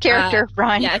 yeah. Out of character,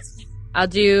 run. Yes. I'll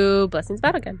do Blessings of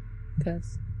Battle again.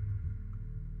 Because...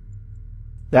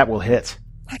 That will hit.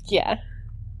 Heck yeah.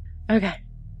 Okay.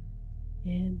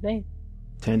 And bang.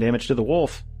 10 damage to the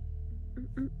wolf.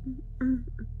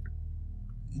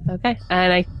 Okay.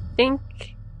 And I think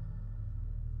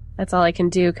that's all I can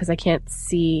do because I can't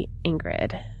see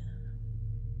Ingrid.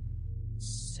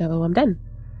 So I'm done.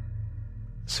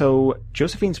 So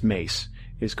Josephine's mace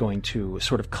is going to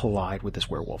sort of collide with this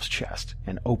werewolf's chest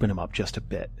and open him up just a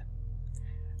bit.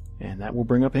 And that will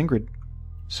bring up Ingrid.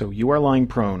 So you are lying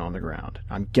prone on the ground.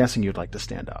 I'm guessing you'd like to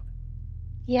stand up.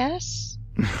 Yes?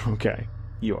 Okay.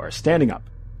 You are standing up.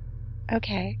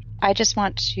 Okay. I just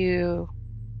want to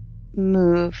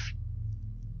move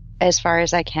as far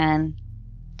as I can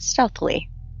stealthily.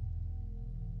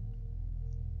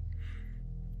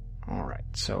 All right.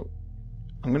 So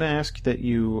I'm going to ask that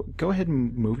you go ahead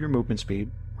and move your movement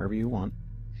speed wherever you want.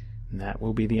 And that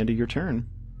will be the end of your turn.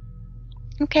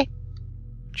 Okay.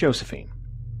 Josephine,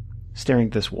 staring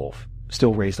at this wolf,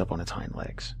 still raised up on its hind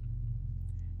legs.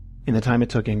 In the time it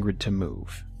took Ingrid to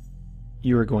move,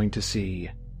 you are going to see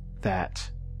that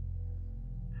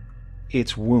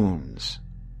its wounds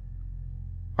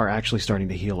are actually starting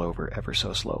to heal over ever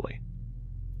so slowly.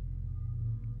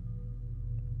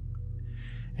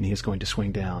 And he is going to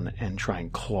swing down and try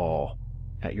and claw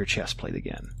at your chest plate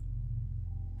again.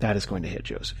 That is going to hit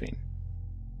Josephine.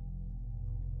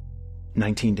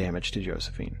 19 damage to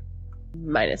Josephine.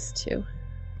 -2.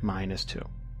 -2.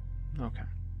 Okay.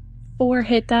 4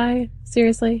 hit die?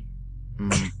 Seriously?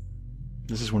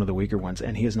 This is one of the weaker ones,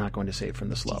 and he is not going to save from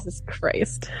the slow. Jesus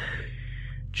Christ.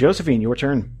 Josephine, your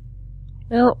turn.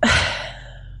 Well,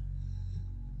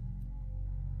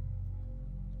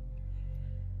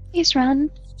 Please run.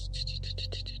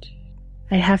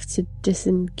 I have to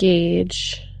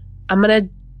disengage. I'm gonna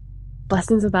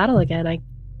Blessings of Battle again. I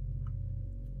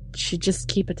should just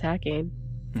keep attacking.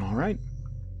 All right.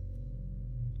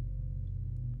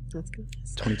 That's good.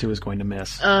 22 is going to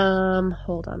miss.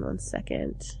 Hold on one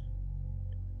second.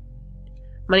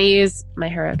 I'm gonna use my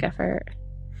heroic effort.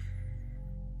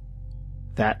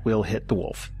 That will hit the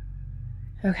wolf.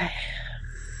 Okay.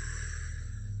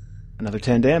 Another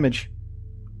 10 damage.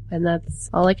 And that's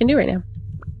all I can do right now.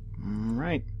 All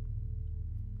right.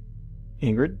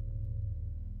 Ingrid?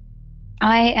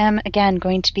 I am again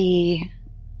going to be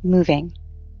moving.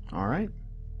 All right.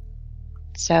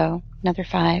 So, another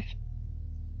 5.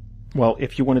 Well,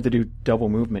 if you wanted to do double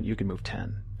movement, you can move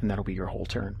 10, and that'll be your whole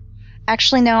turn.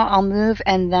 Actually, no, I'll move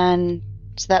and then...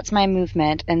 So that's my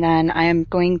movement, and then I am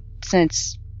going...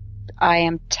 Since I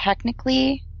am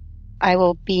technically... I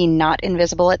will be not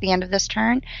invisible at the end of this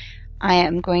turn. I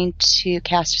am going to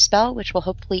cast a spell, which will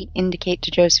hopefully indicate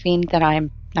to Josephine that I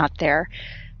am not there.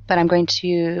 But I'm going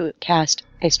to cast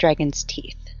Ice Dragon's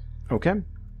Teeth. Okay.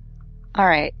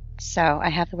 Alright, so I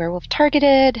have the werewolf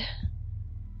targeted.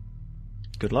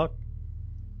 Good luck.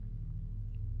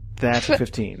 That's a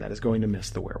 15. That is going to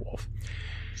miss the werewolf.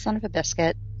 Son of a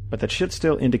biscuit. But that should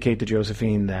still indicate to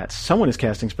Josephine that someone is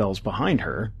casting spells behind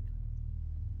her.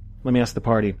 Let me ask the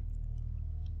party.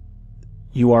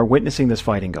 You are witnessing this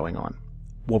fighting going on.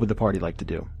 What would the party like to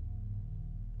do?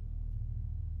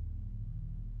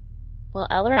 Well,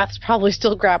 Elrath's probably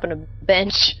still grabbing a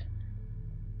bench.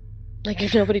 Like,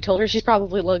 if nobody told her, she's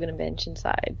probably lugging a bench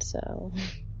inside, so...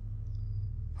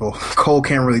 Well, Cole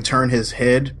can't really turn his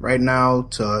head right now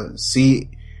to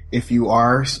see if you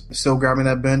are still grabbing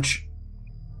that bench.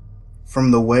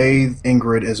 From the way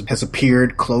Ingrid has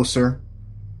appeared closer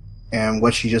and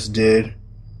what she just did,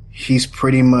 he's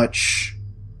pretty much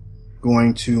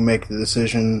going to make the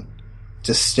decision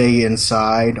to stay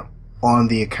inside on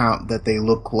the account that they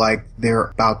look like they're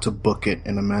about to book it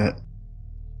in a minute.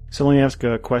 So let me ask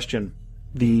a question.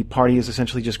 The party is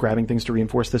essentially just grabbing things to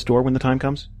reinforce this door when the time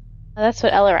comes? That's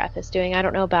what Elrath is doing. I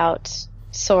don't know about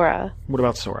Sora. What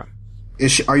about Sora?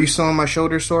 Are you still on my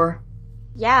shoulder, Sora?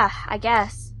 Yeah, I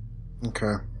guess.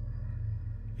 Okay.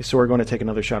 Is Sora going to take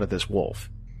another shot at this wolf?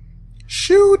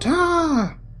 Shoot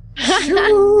her!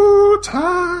 Shoot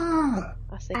her!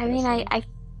 I mean, I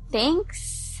think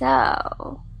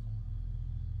so.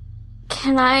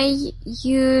 Can I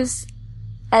use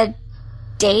a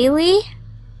daily?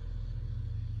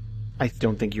 I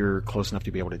don't think you're close enough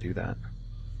to be able to do that.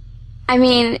 I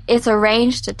mean, it's a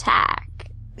ranged attack.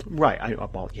 Right.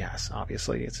 Well, yes,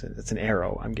 obviously. It's an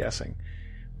arrow, I'm guessing.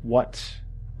 What?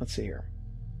 Let's see here.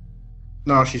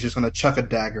 No, she's just going to chuck a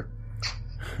dagger.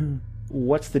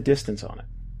 What's the distance on it?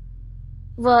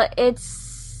 Well,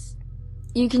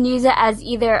 you can use it as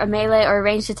either a melee or a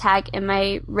ranged attack, and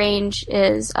my range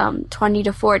is 20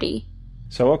 to 40.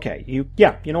 So, okay. You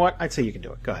know what? I'd say you can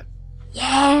do it. Go ahead.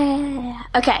 Yeah!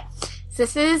 Okay, so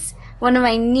this is one of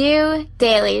my new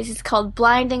dailies. It's called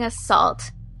Blinding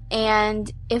Assault.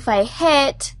 And if I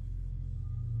hit,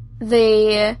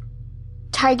 the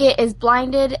target is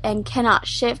blinded and cannot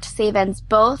shift, save ends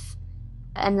both.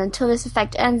 And until this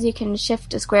effect ends, you can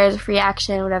shift a square as a free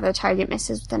action whenever the target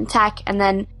misses with an attack. And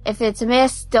then if it's a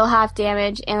miss, still half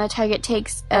damage, and the target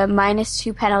takes a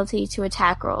 -2 penalty to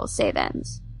attack rolls, save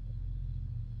ends.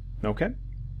 Okay.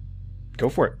 Go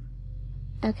for it.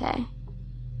 Okay.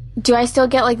 Do I still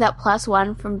get, like, that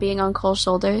 +1 from being on Cole's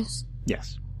shoulders?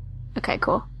 Yes. Okay,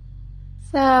 cool.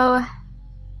 So...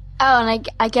 Oh, and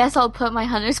I guess I'll put my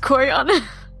Hunter's Quarry on.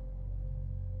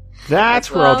 That's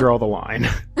where I'll draw the line.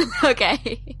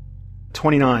 Okay.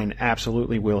 29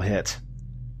 absolutely will hit.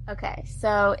 Okay,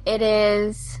 so it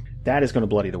is... That is going to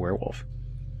bloody the werewolf.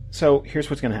 So here's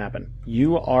what's going to happen.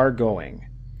 You are going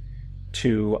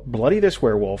to bloody this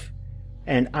werewolf,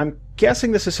 and I'm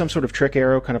guessing this is some sort of trick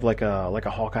arrow, kind of like a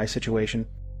Hawkeye situation.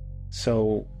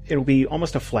 So it'll be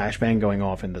almost a flashbang going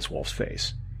off in this wolf's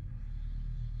face.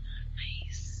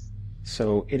 Nice.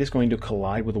 So it is going to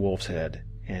collide with the wolf's head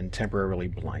and temporarily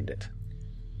blind it.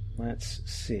 Let's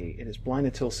see. It is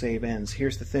blinded till save ends.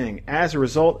 Here's the thing. As a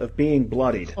result of being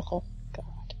bloodied, Oh,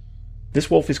 God. this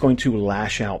wolf is going to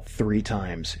lash out 3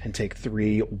 times and take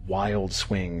 3 wild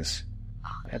swings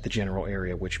at the general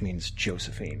area, which means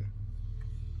Josephine.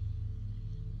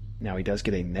 Now he does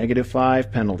get a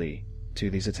 -5 penalty to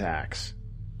these attacks.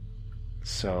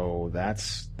 So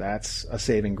that's a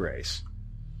saving grace.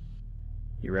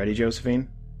 You ready, Josephine?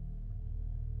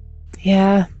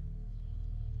 Yeah.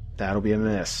 That'll be a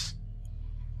miss.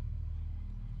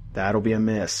 That'll be a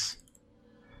miss.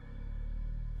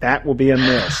 That will be a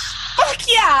miss. Fuck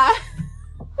yeah!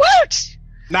 What?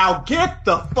 Now get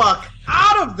the fuck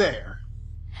out of there!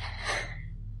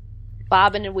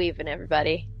 Bobbing and weaving,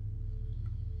 everybody.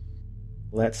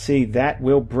 Let's see. That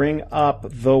will bring up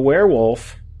the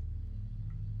werewolf.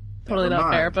 Totally Never not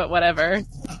mind. fair, but whatever.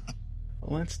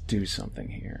 Let's do something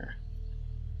here.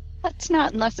 Let's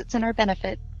not, unless it's in our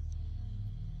benefit.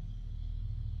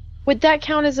 Would that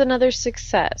count as another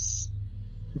success?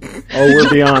 Oh, we're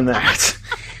beyond that.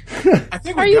 I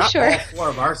think Are we you got sure? all 4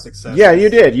 of our successes. Yeah, you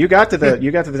did. You got to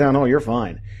the town hall. You're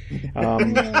fine.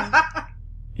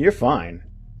 You're fine.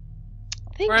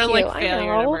 Thank We're on you. like I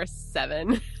failure know. number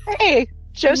 7. Hey,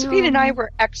 Josephine and I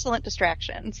were excellent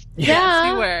distractions.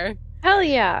 Yes, we were. Hell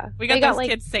yeah. We got They those like,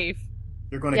 kids safe.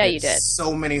 You're going to Yeah, get you did.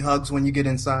 so many hugs when you get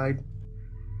inside.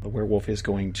 The werewolf is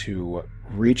going to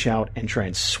reach out and try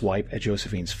and swipe at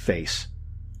Josephine's face.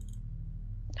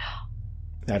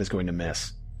 That is going to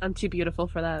miss. I'm too beautiful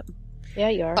for that. Yeah,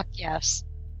 you are. Fuck yes.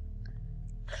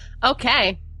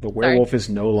 Okay. The werewolf is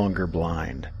no longer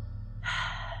blind.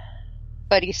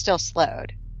 But he's still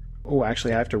slowed. Oh,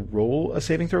 actually, I have to roll a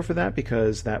saving throw for that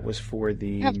because that was for the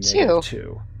You have negative two.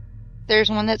 2. There's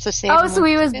one that's a save. Oh, and so one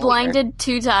he that's a was failure. blinded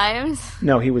 2 times?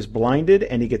 No, he was blinded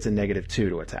and he gets a negative 2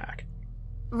 to attack.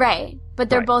 Right, but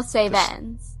they're Right. both save This-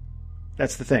 ends.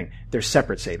 That's the thing. They're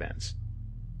separate save ends.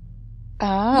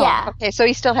 Oh, Yeah. okay. So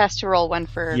he still has to roll one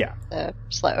for Yeah. the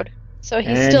slowed. So he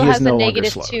And still he is has no a longer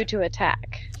negative slowed. 2 to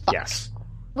attack. Yes.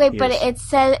 Wait, but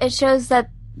Yes. it shows that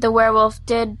the werewolf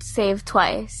did save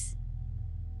twice.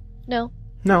 No.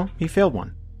 No, he failed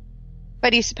one.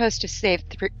 But he's supposed to save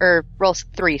roll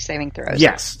 3 saving throws.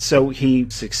 Yes, so he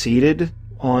succeeded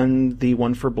on the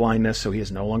one for blindness, so he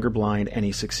is no longer blind, and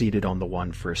he succeeded on the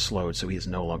one for slowed, so he is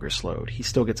no longer slowed. He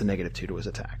still gets a negative 2 to his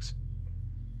attacks.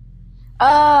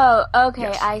 Oh, okay,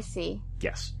 Yes. I see.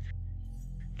 Yes.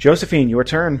 Josephine, your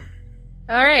turn.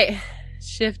 All right.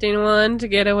 Shifting 1 to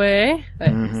get away.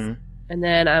 Mhm. And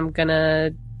then I'm gonna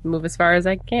move as far as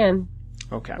I can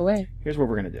Okay. away. Here's what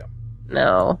we're going to do.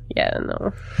 No. Yeah,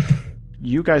 no.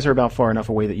 You guys are about far enough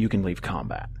away that you can leave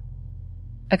combat.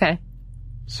 Okay.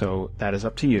 So that is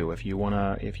up to you. If you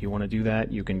wanna do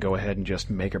that, you can go ahead and just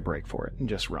make a break for it and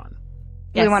just run.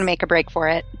 Yes. We want to make a break for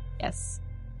it. Yes.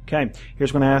 Okay.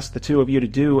 Here's what I ask the two of you to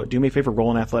do. Do me a favor,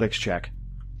 roll an athletics check.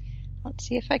 Let's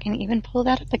see if I can even pull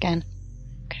that up again.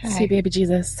 Okay. See, baby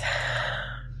Jesus.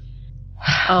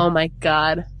 Oh my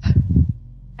god.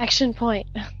 Action point.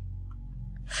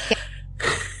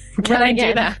 Can Run I do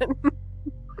again.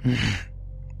 that?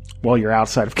 Well, you're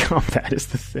outside of combat is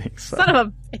the thing. So. Son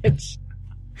of a bitch.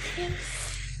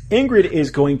 Ingrid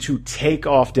is going to take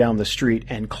off down the street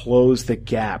and close the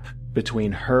gap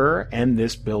between her and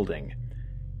this building.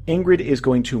 Ingrid is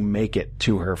going to make it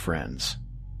to her friends.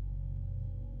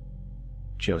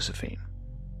 Josephine.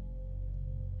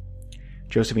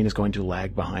 Josephine is going to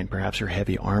lag behind. Perhaps her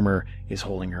heavy armor is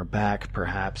holding her back.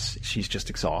 Perhaps she's just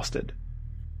exhausted.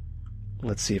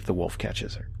 Let's see if the wolf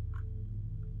catches her.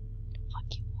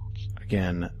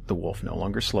 Again, the wolf no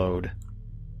longer slowed.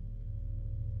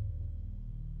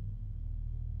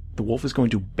 The wolf is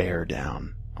going to bear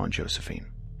down on Josephine.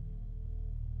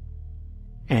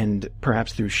 And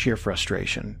perhaps through sheer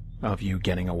frustration of you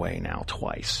getting away now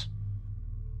twice,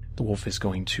 the wolf is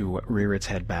going to rear its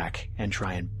head back and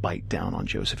try and bite down on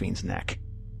Josephine's neck.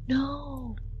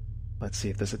 No. Let's see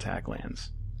if this attack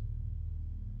lands.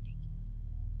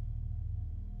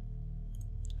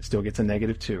 Still gets a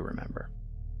negative 2, remember.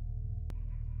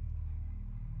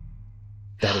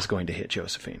 That is going to hit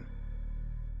Josephine.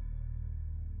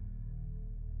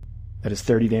 That is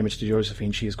 30 damage to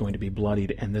Josephine. She is going to be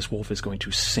bloodied, and this wolf is going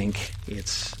to sink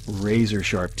its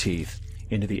razor-sharp teeth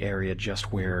into the area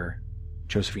just where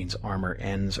Josephine's armor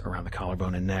ends around the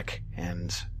collarbone and neck,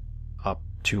 and up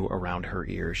to around her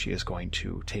ear. She is going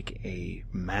to take a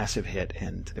massive hit,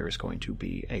 and there is going to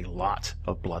be a lot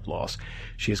of blood loss.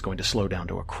 She is going to slow down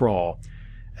to a crawl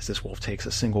as this wolf takes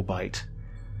a single bite,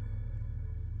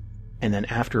 and then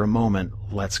after a moment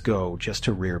lets go just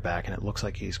to rear back, and it looks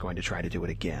like he's going to try to do it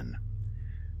again.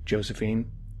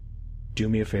 Josephine, do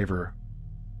me a favor,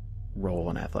 roll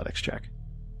an athletics check.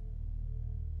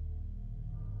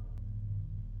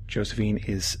 Josephine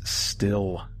is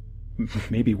still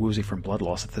maybe woozy from blood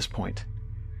loss at this point,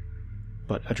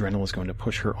 but adrenaline is going to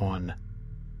push her on,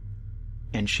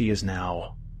 and she is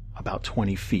now about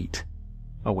 20 feet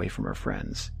away from her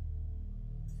friends.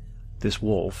 This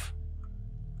wolf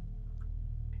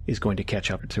is going to catch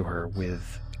up to her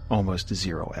with almost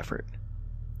zero effort.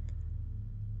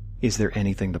 Is there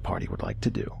anything the party would like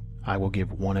to do? I will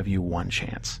give one of you one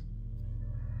chance.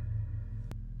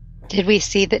 Did we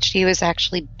see that she was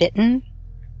actually bitten?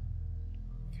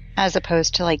 As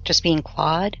opposed to, like, just being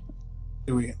clawed?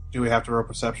 Do we have to roll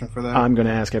perception for that? I'm going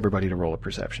to ask everybody to roll a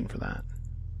perception for that.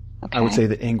 Okay. I would say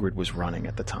that Ingrid was running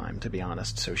at the time, to be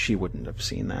honest, so she wouldn't have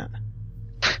seen that.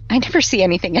 I never see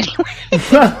anything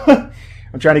anyway.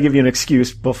 I'm trying to give you an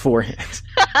excuse beforehand.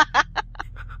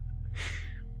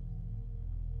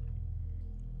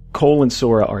 Cole and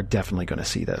Sora are definitely going to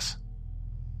see this.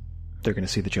 They're going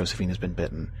to see that Josephine has been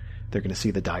bitten. They're going to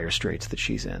see the dire straits that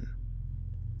she's in.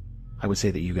 I would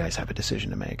say that you guys have a decision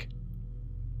to make.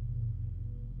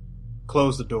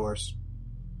 Close the doors.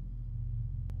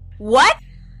 What?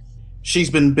 She's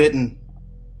been bitten.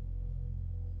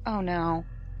 Oh no.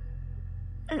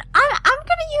 I'm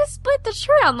gonna use split the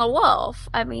tree on the wolf.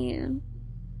 I mean,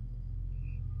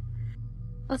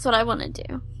 that's what I want to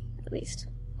do, at least.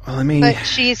 Well, I mean, But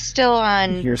she's still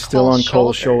on. you're still on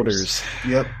Cole's shoulders.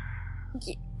 Yep.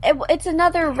 It's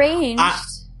another range.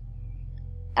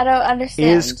 I don't understand.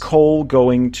 Is Cole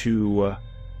going to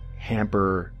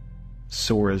hamper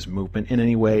Sora's movement in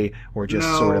any way, or just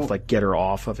No. sort of like get her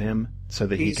off of him so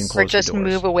that he can Or close Or just the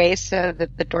doors? move away so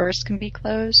that the doors can be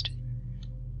closed?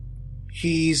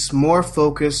 He's more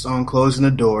focused on closing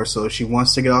the door, so if she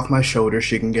wants to get off my shoulders,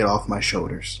 she can get off my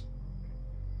shoulders.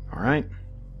 All right.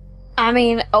 I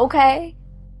mean, okay.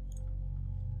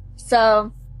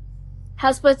 So,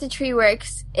 how Split the Tree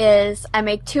works is I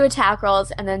make 2 attack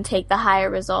rolls and then take the higher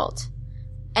result.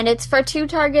 And it's for 2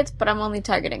 targets, but I'm only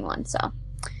targeting 1, so.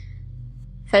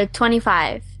 So,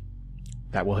 25.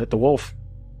 That will hit the wolf.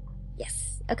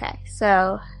 Yes. Okay,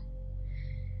 so.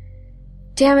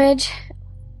 Damage.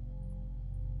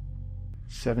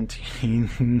 17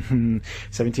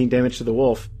 damage to the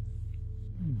wolf.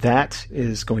 That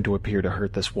is going to appear to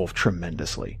hurt this wolf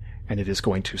tremendously, and it is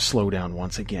going to slow down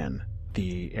once again.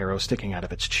 The arrow sticking out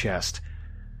of its chest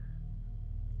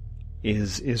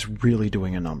is really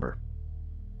doing a number.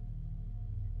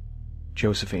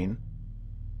 Josephine.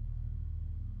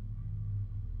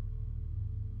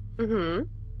 Mm-hmm.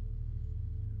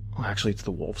 Well, actually, it's the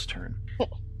wolf's turn.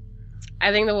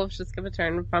 I think the wolf's just going to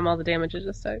turn from all the damage it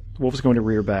just took. The wolf is going to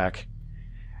rear back,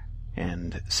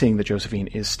 and seeing that Josephine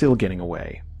is still getting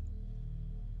away,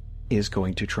 is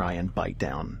going to try and bite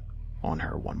down on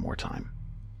her one more time.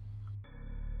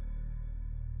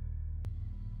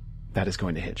 That is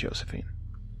going to hit Josephine.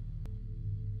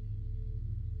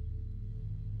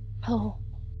 Oh.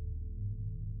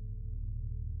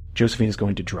 Josephine is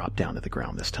going to drop down to the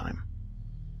ground this time.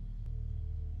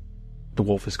 The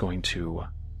wolf is going to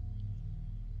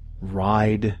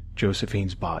ride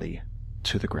Josephine's body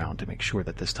to the ground to make sure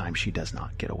that this time she does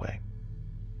not get away.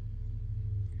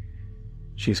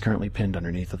 She is currently pinned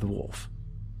underneath of the wolf.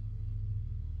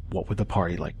 What would the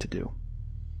party like to do?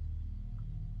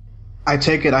 I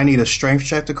take it I need a strength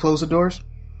check to close the doors?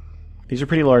 These are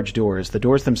pretty large doors. The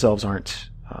doors themselves aren't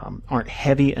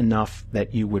heavy enough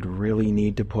that you would really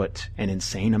need to put an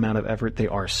insane amount of effort. They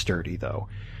are sturdy, though.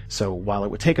 So while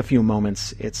it would take a few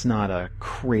moments, it's not a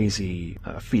crazy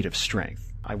feat of strength.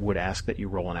 I would ask that you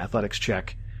roll an athletics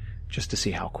check just to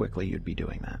see how quickly you'd be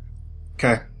doing that.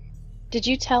 Okay. Did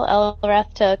you tell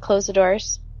Elrath to close the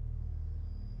doors?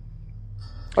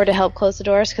 Or to help close the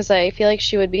doors? Because I feel like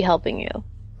she would be helping you.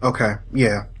 Okay,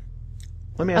 yeah.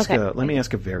 Let me ask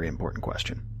a very important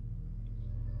question.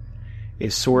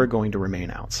 Is Sora going to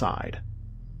remain outside?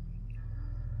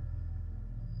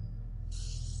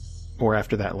 Or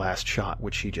after that last shot,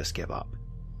 would she just give up?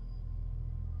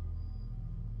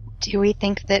 Do we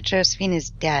think that Josephine is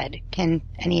dead? Can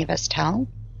any of us tell?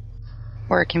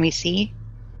 Or can we see?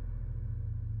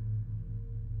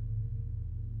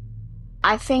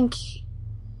 I think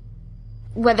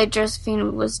whether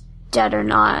Josephine was dead or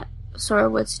not, Sora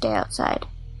would stay outside.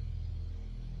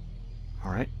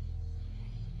 All right.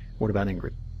 What about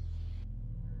Ingrid?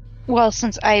 Well,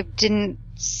 since I didn't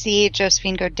see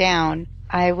Josephine go down,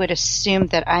 I would assume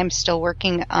that I'm still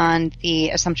working on the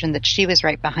assumption that she was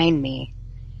right behind me.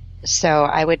 So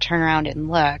I would turn around and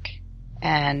look,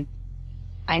 and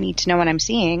I need to know what I'm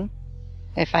seeing,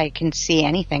 if I can see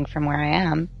anything from where I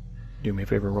am. Do me a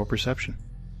favor, roll perception.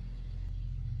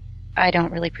 I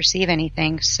don't really perceive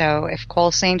anything, so if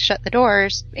Cole's saying shut the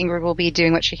doors, Ingrid will be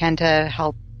doing what she can to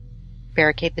help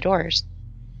barricade the doors.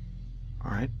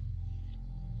 All right.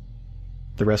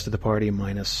 The rest of the party,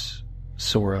 minus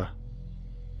Sora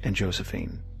and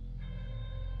Josephine,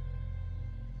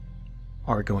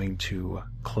 are going to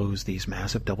close these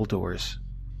massive double doors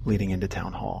leading into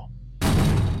Town Hall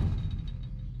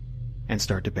and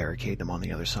start to barricade them on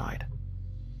the other side.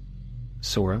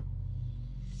 Sora?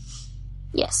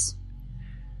 Yes.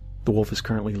 The wolf is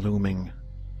currently looming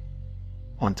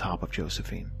on top of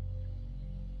Josephine.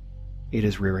 it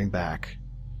is rearing back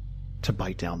to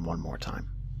bite down one more time.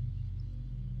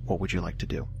 What would you like to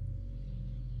do?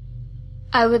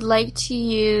 I would like to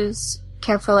use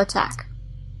Careful Attack.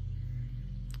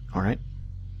 All right.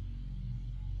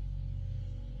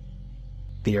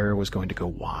 The arrow was going to go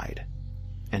wide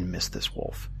and miss this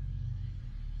wolf.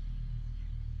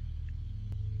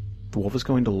 The wolf is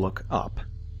going to look up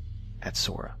at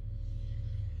Sora.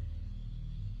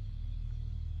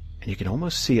 And you can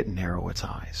almost see it narrow its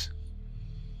eyes.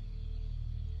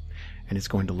 And it's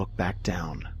going to look back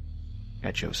down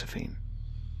at Josephine.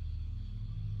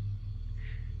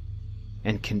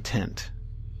 And content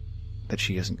that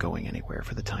she isn't going anywhere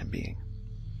for the time being.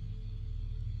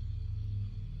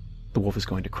 The wolf is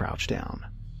going to crouch down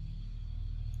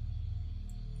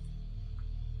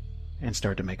and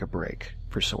start to make a break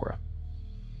for Sora.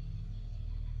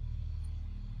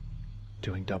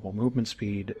 Doing double movement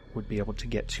speed would be able to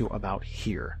get to about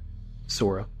here.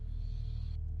 Sora,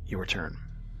 your turn.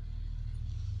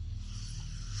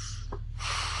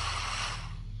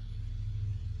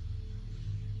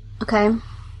 Okay.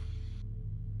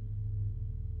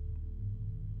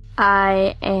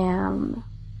 I am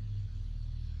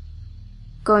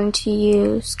going to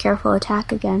use Careful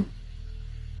Attack again.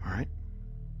 Alright.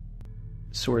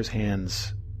 Sora's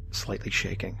hands slightly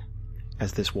shaking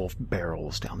as this wolf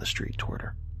barrels down the street toward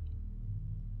her.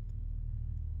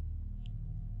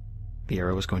 The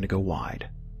arrow is going to go wide,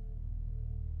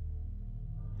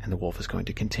 and the wolf is going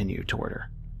to continue toward her.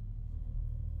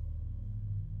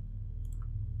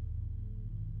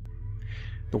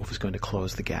 The wolf is going to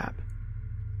close the gap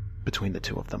between the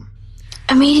two of them.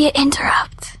 Immediate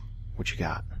interrupt. What you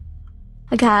got?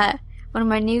 I got one of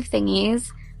my new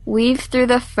thingies. Weave through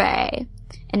the fray.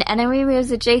 An enemy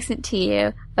moves adjacent to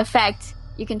you. Effect,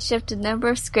 you can shift a number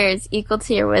of squares equal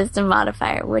to your wisdom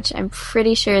modifier, which I'm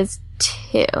pretty sure is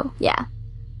 2. Yeah.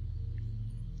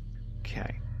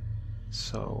 Okay.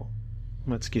 So,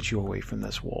 let's get you away from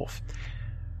this wolf.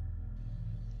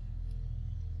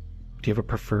 Do you have a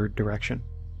preferred direction?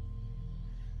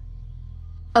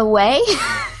 Away?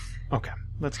 Okay,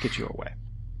 let's get you away.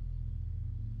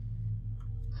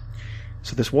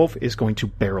 So this wolf is going to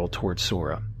barrel towards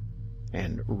Sora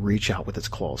and reach out with its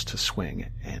claws to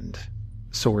swing, and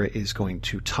Sora is going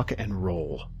to tuck and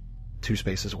roll 2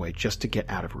 spaces away just to get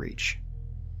out of reach.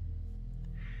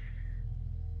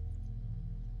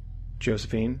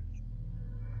 Josephine?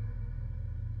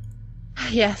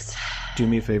 Yes. Do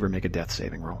me a favor, make a death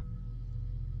saving roll.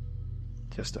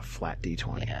 Just a flat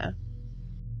D20. Yeah.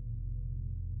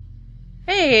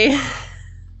 Hey!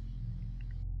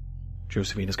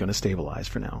 Josephine is going to stabilize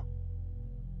for now.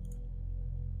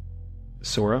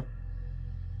 Sora,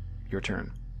 your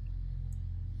turn.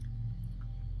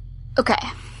 Okay.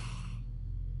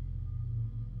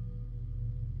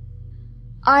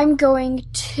 I'm going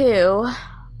to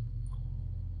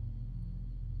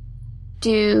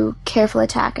do Careful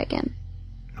Attack again.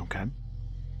 Okay.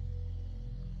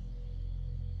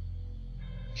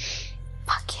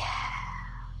 Fuck yeah.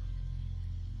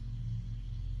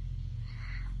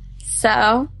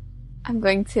 So, I'm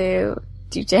going to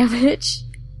do damage.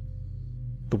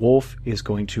 The wolf is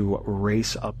going to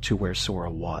race up to where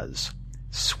Sora was,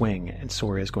 swing, and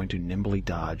Sora is going to nimbly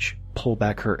dodge, pull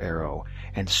back her arrow,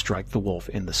 and strike the wolf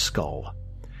in the skull.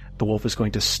 The wolf is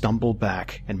going to stumble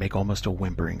back and make almost a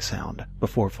whimpering sound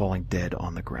before falling dead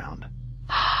on the ground.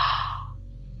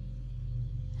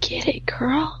 Get it,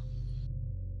 girl?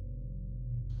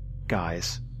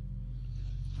 Guys,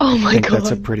 Oh I my think god.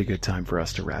 that's a pretty good time for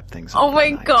us to wrap things up. Oh my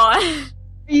tonight. god.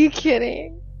 Are you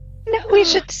kidding? No, we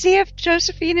should see if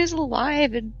Josephine is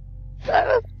alive and.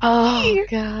 Oh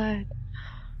god.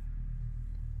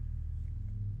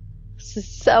 This is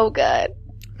so good.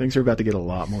 Things are about to get a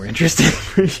lot more interesting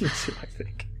for you two, I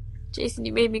think. Jason,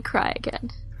 you made me cry again.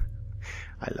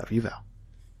 I love you, Val.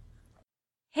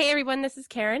 Hey everyone, this is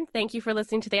Karen. Thank you for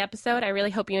listening to the episode. I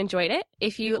really hope you enjoyed it.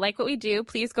 If you like what we do,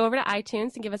 please go over to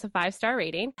iTunes and give us a 5-star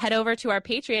rating. Head over to our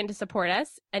Patreon to support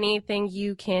us. Anything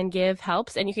you can give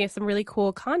helps, and you can get some really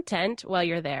cool content while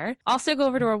you're there. Also go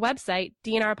over to our website,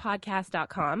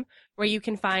 dnrpodcast.com, where you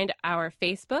can find our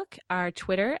Facebook, our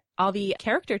Twitter, all the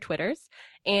character Twitters,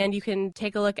 and you can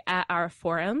take a look at our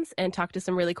forums and talk to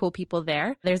some really cool people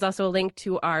there. There's also a link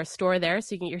to our store there,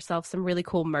 so you can get yourself some really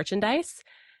cool merchandise.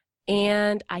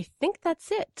 And I think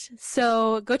that's it.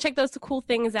 So go check those cool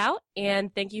things out.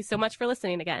 And thank you so much for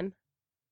listening again.